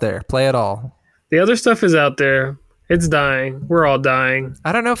is out there. Play it all. The other stuff is out there. It's dying. We're all dying.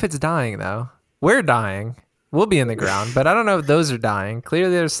 I don't know if it's dying, though. We're dying. We'll be in the ground, but I don't know if those are dying.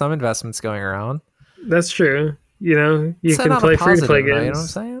 Clearly, there's some investments going around. That's true. You can play free-to-play games. You know what I'm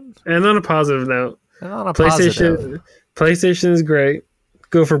saying? And on a positive note, PlayStation is great.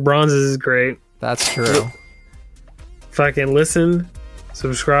 Go for Bronzes is great. That's true. Fucking listen,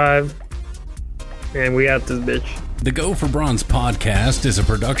 subscribe, and we out this bitch. The Go for Bronze podcast is a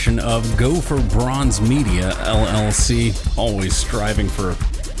production of Go for Bronze Media, LLC, always striving for...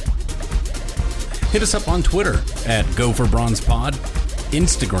 Hit us up on Twitter at Go for Bronze Pod,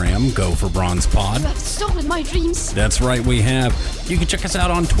 Instagram, Go for Bronze Pod. You have stolen my dreams. That's right, we have. You can check us out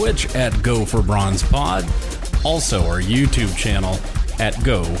on Twitch at Go for Bronze Pod, also our YouTube channel at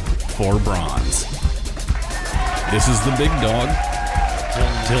Go for Bronze. This is the big dog.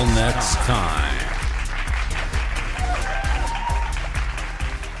 Till next time.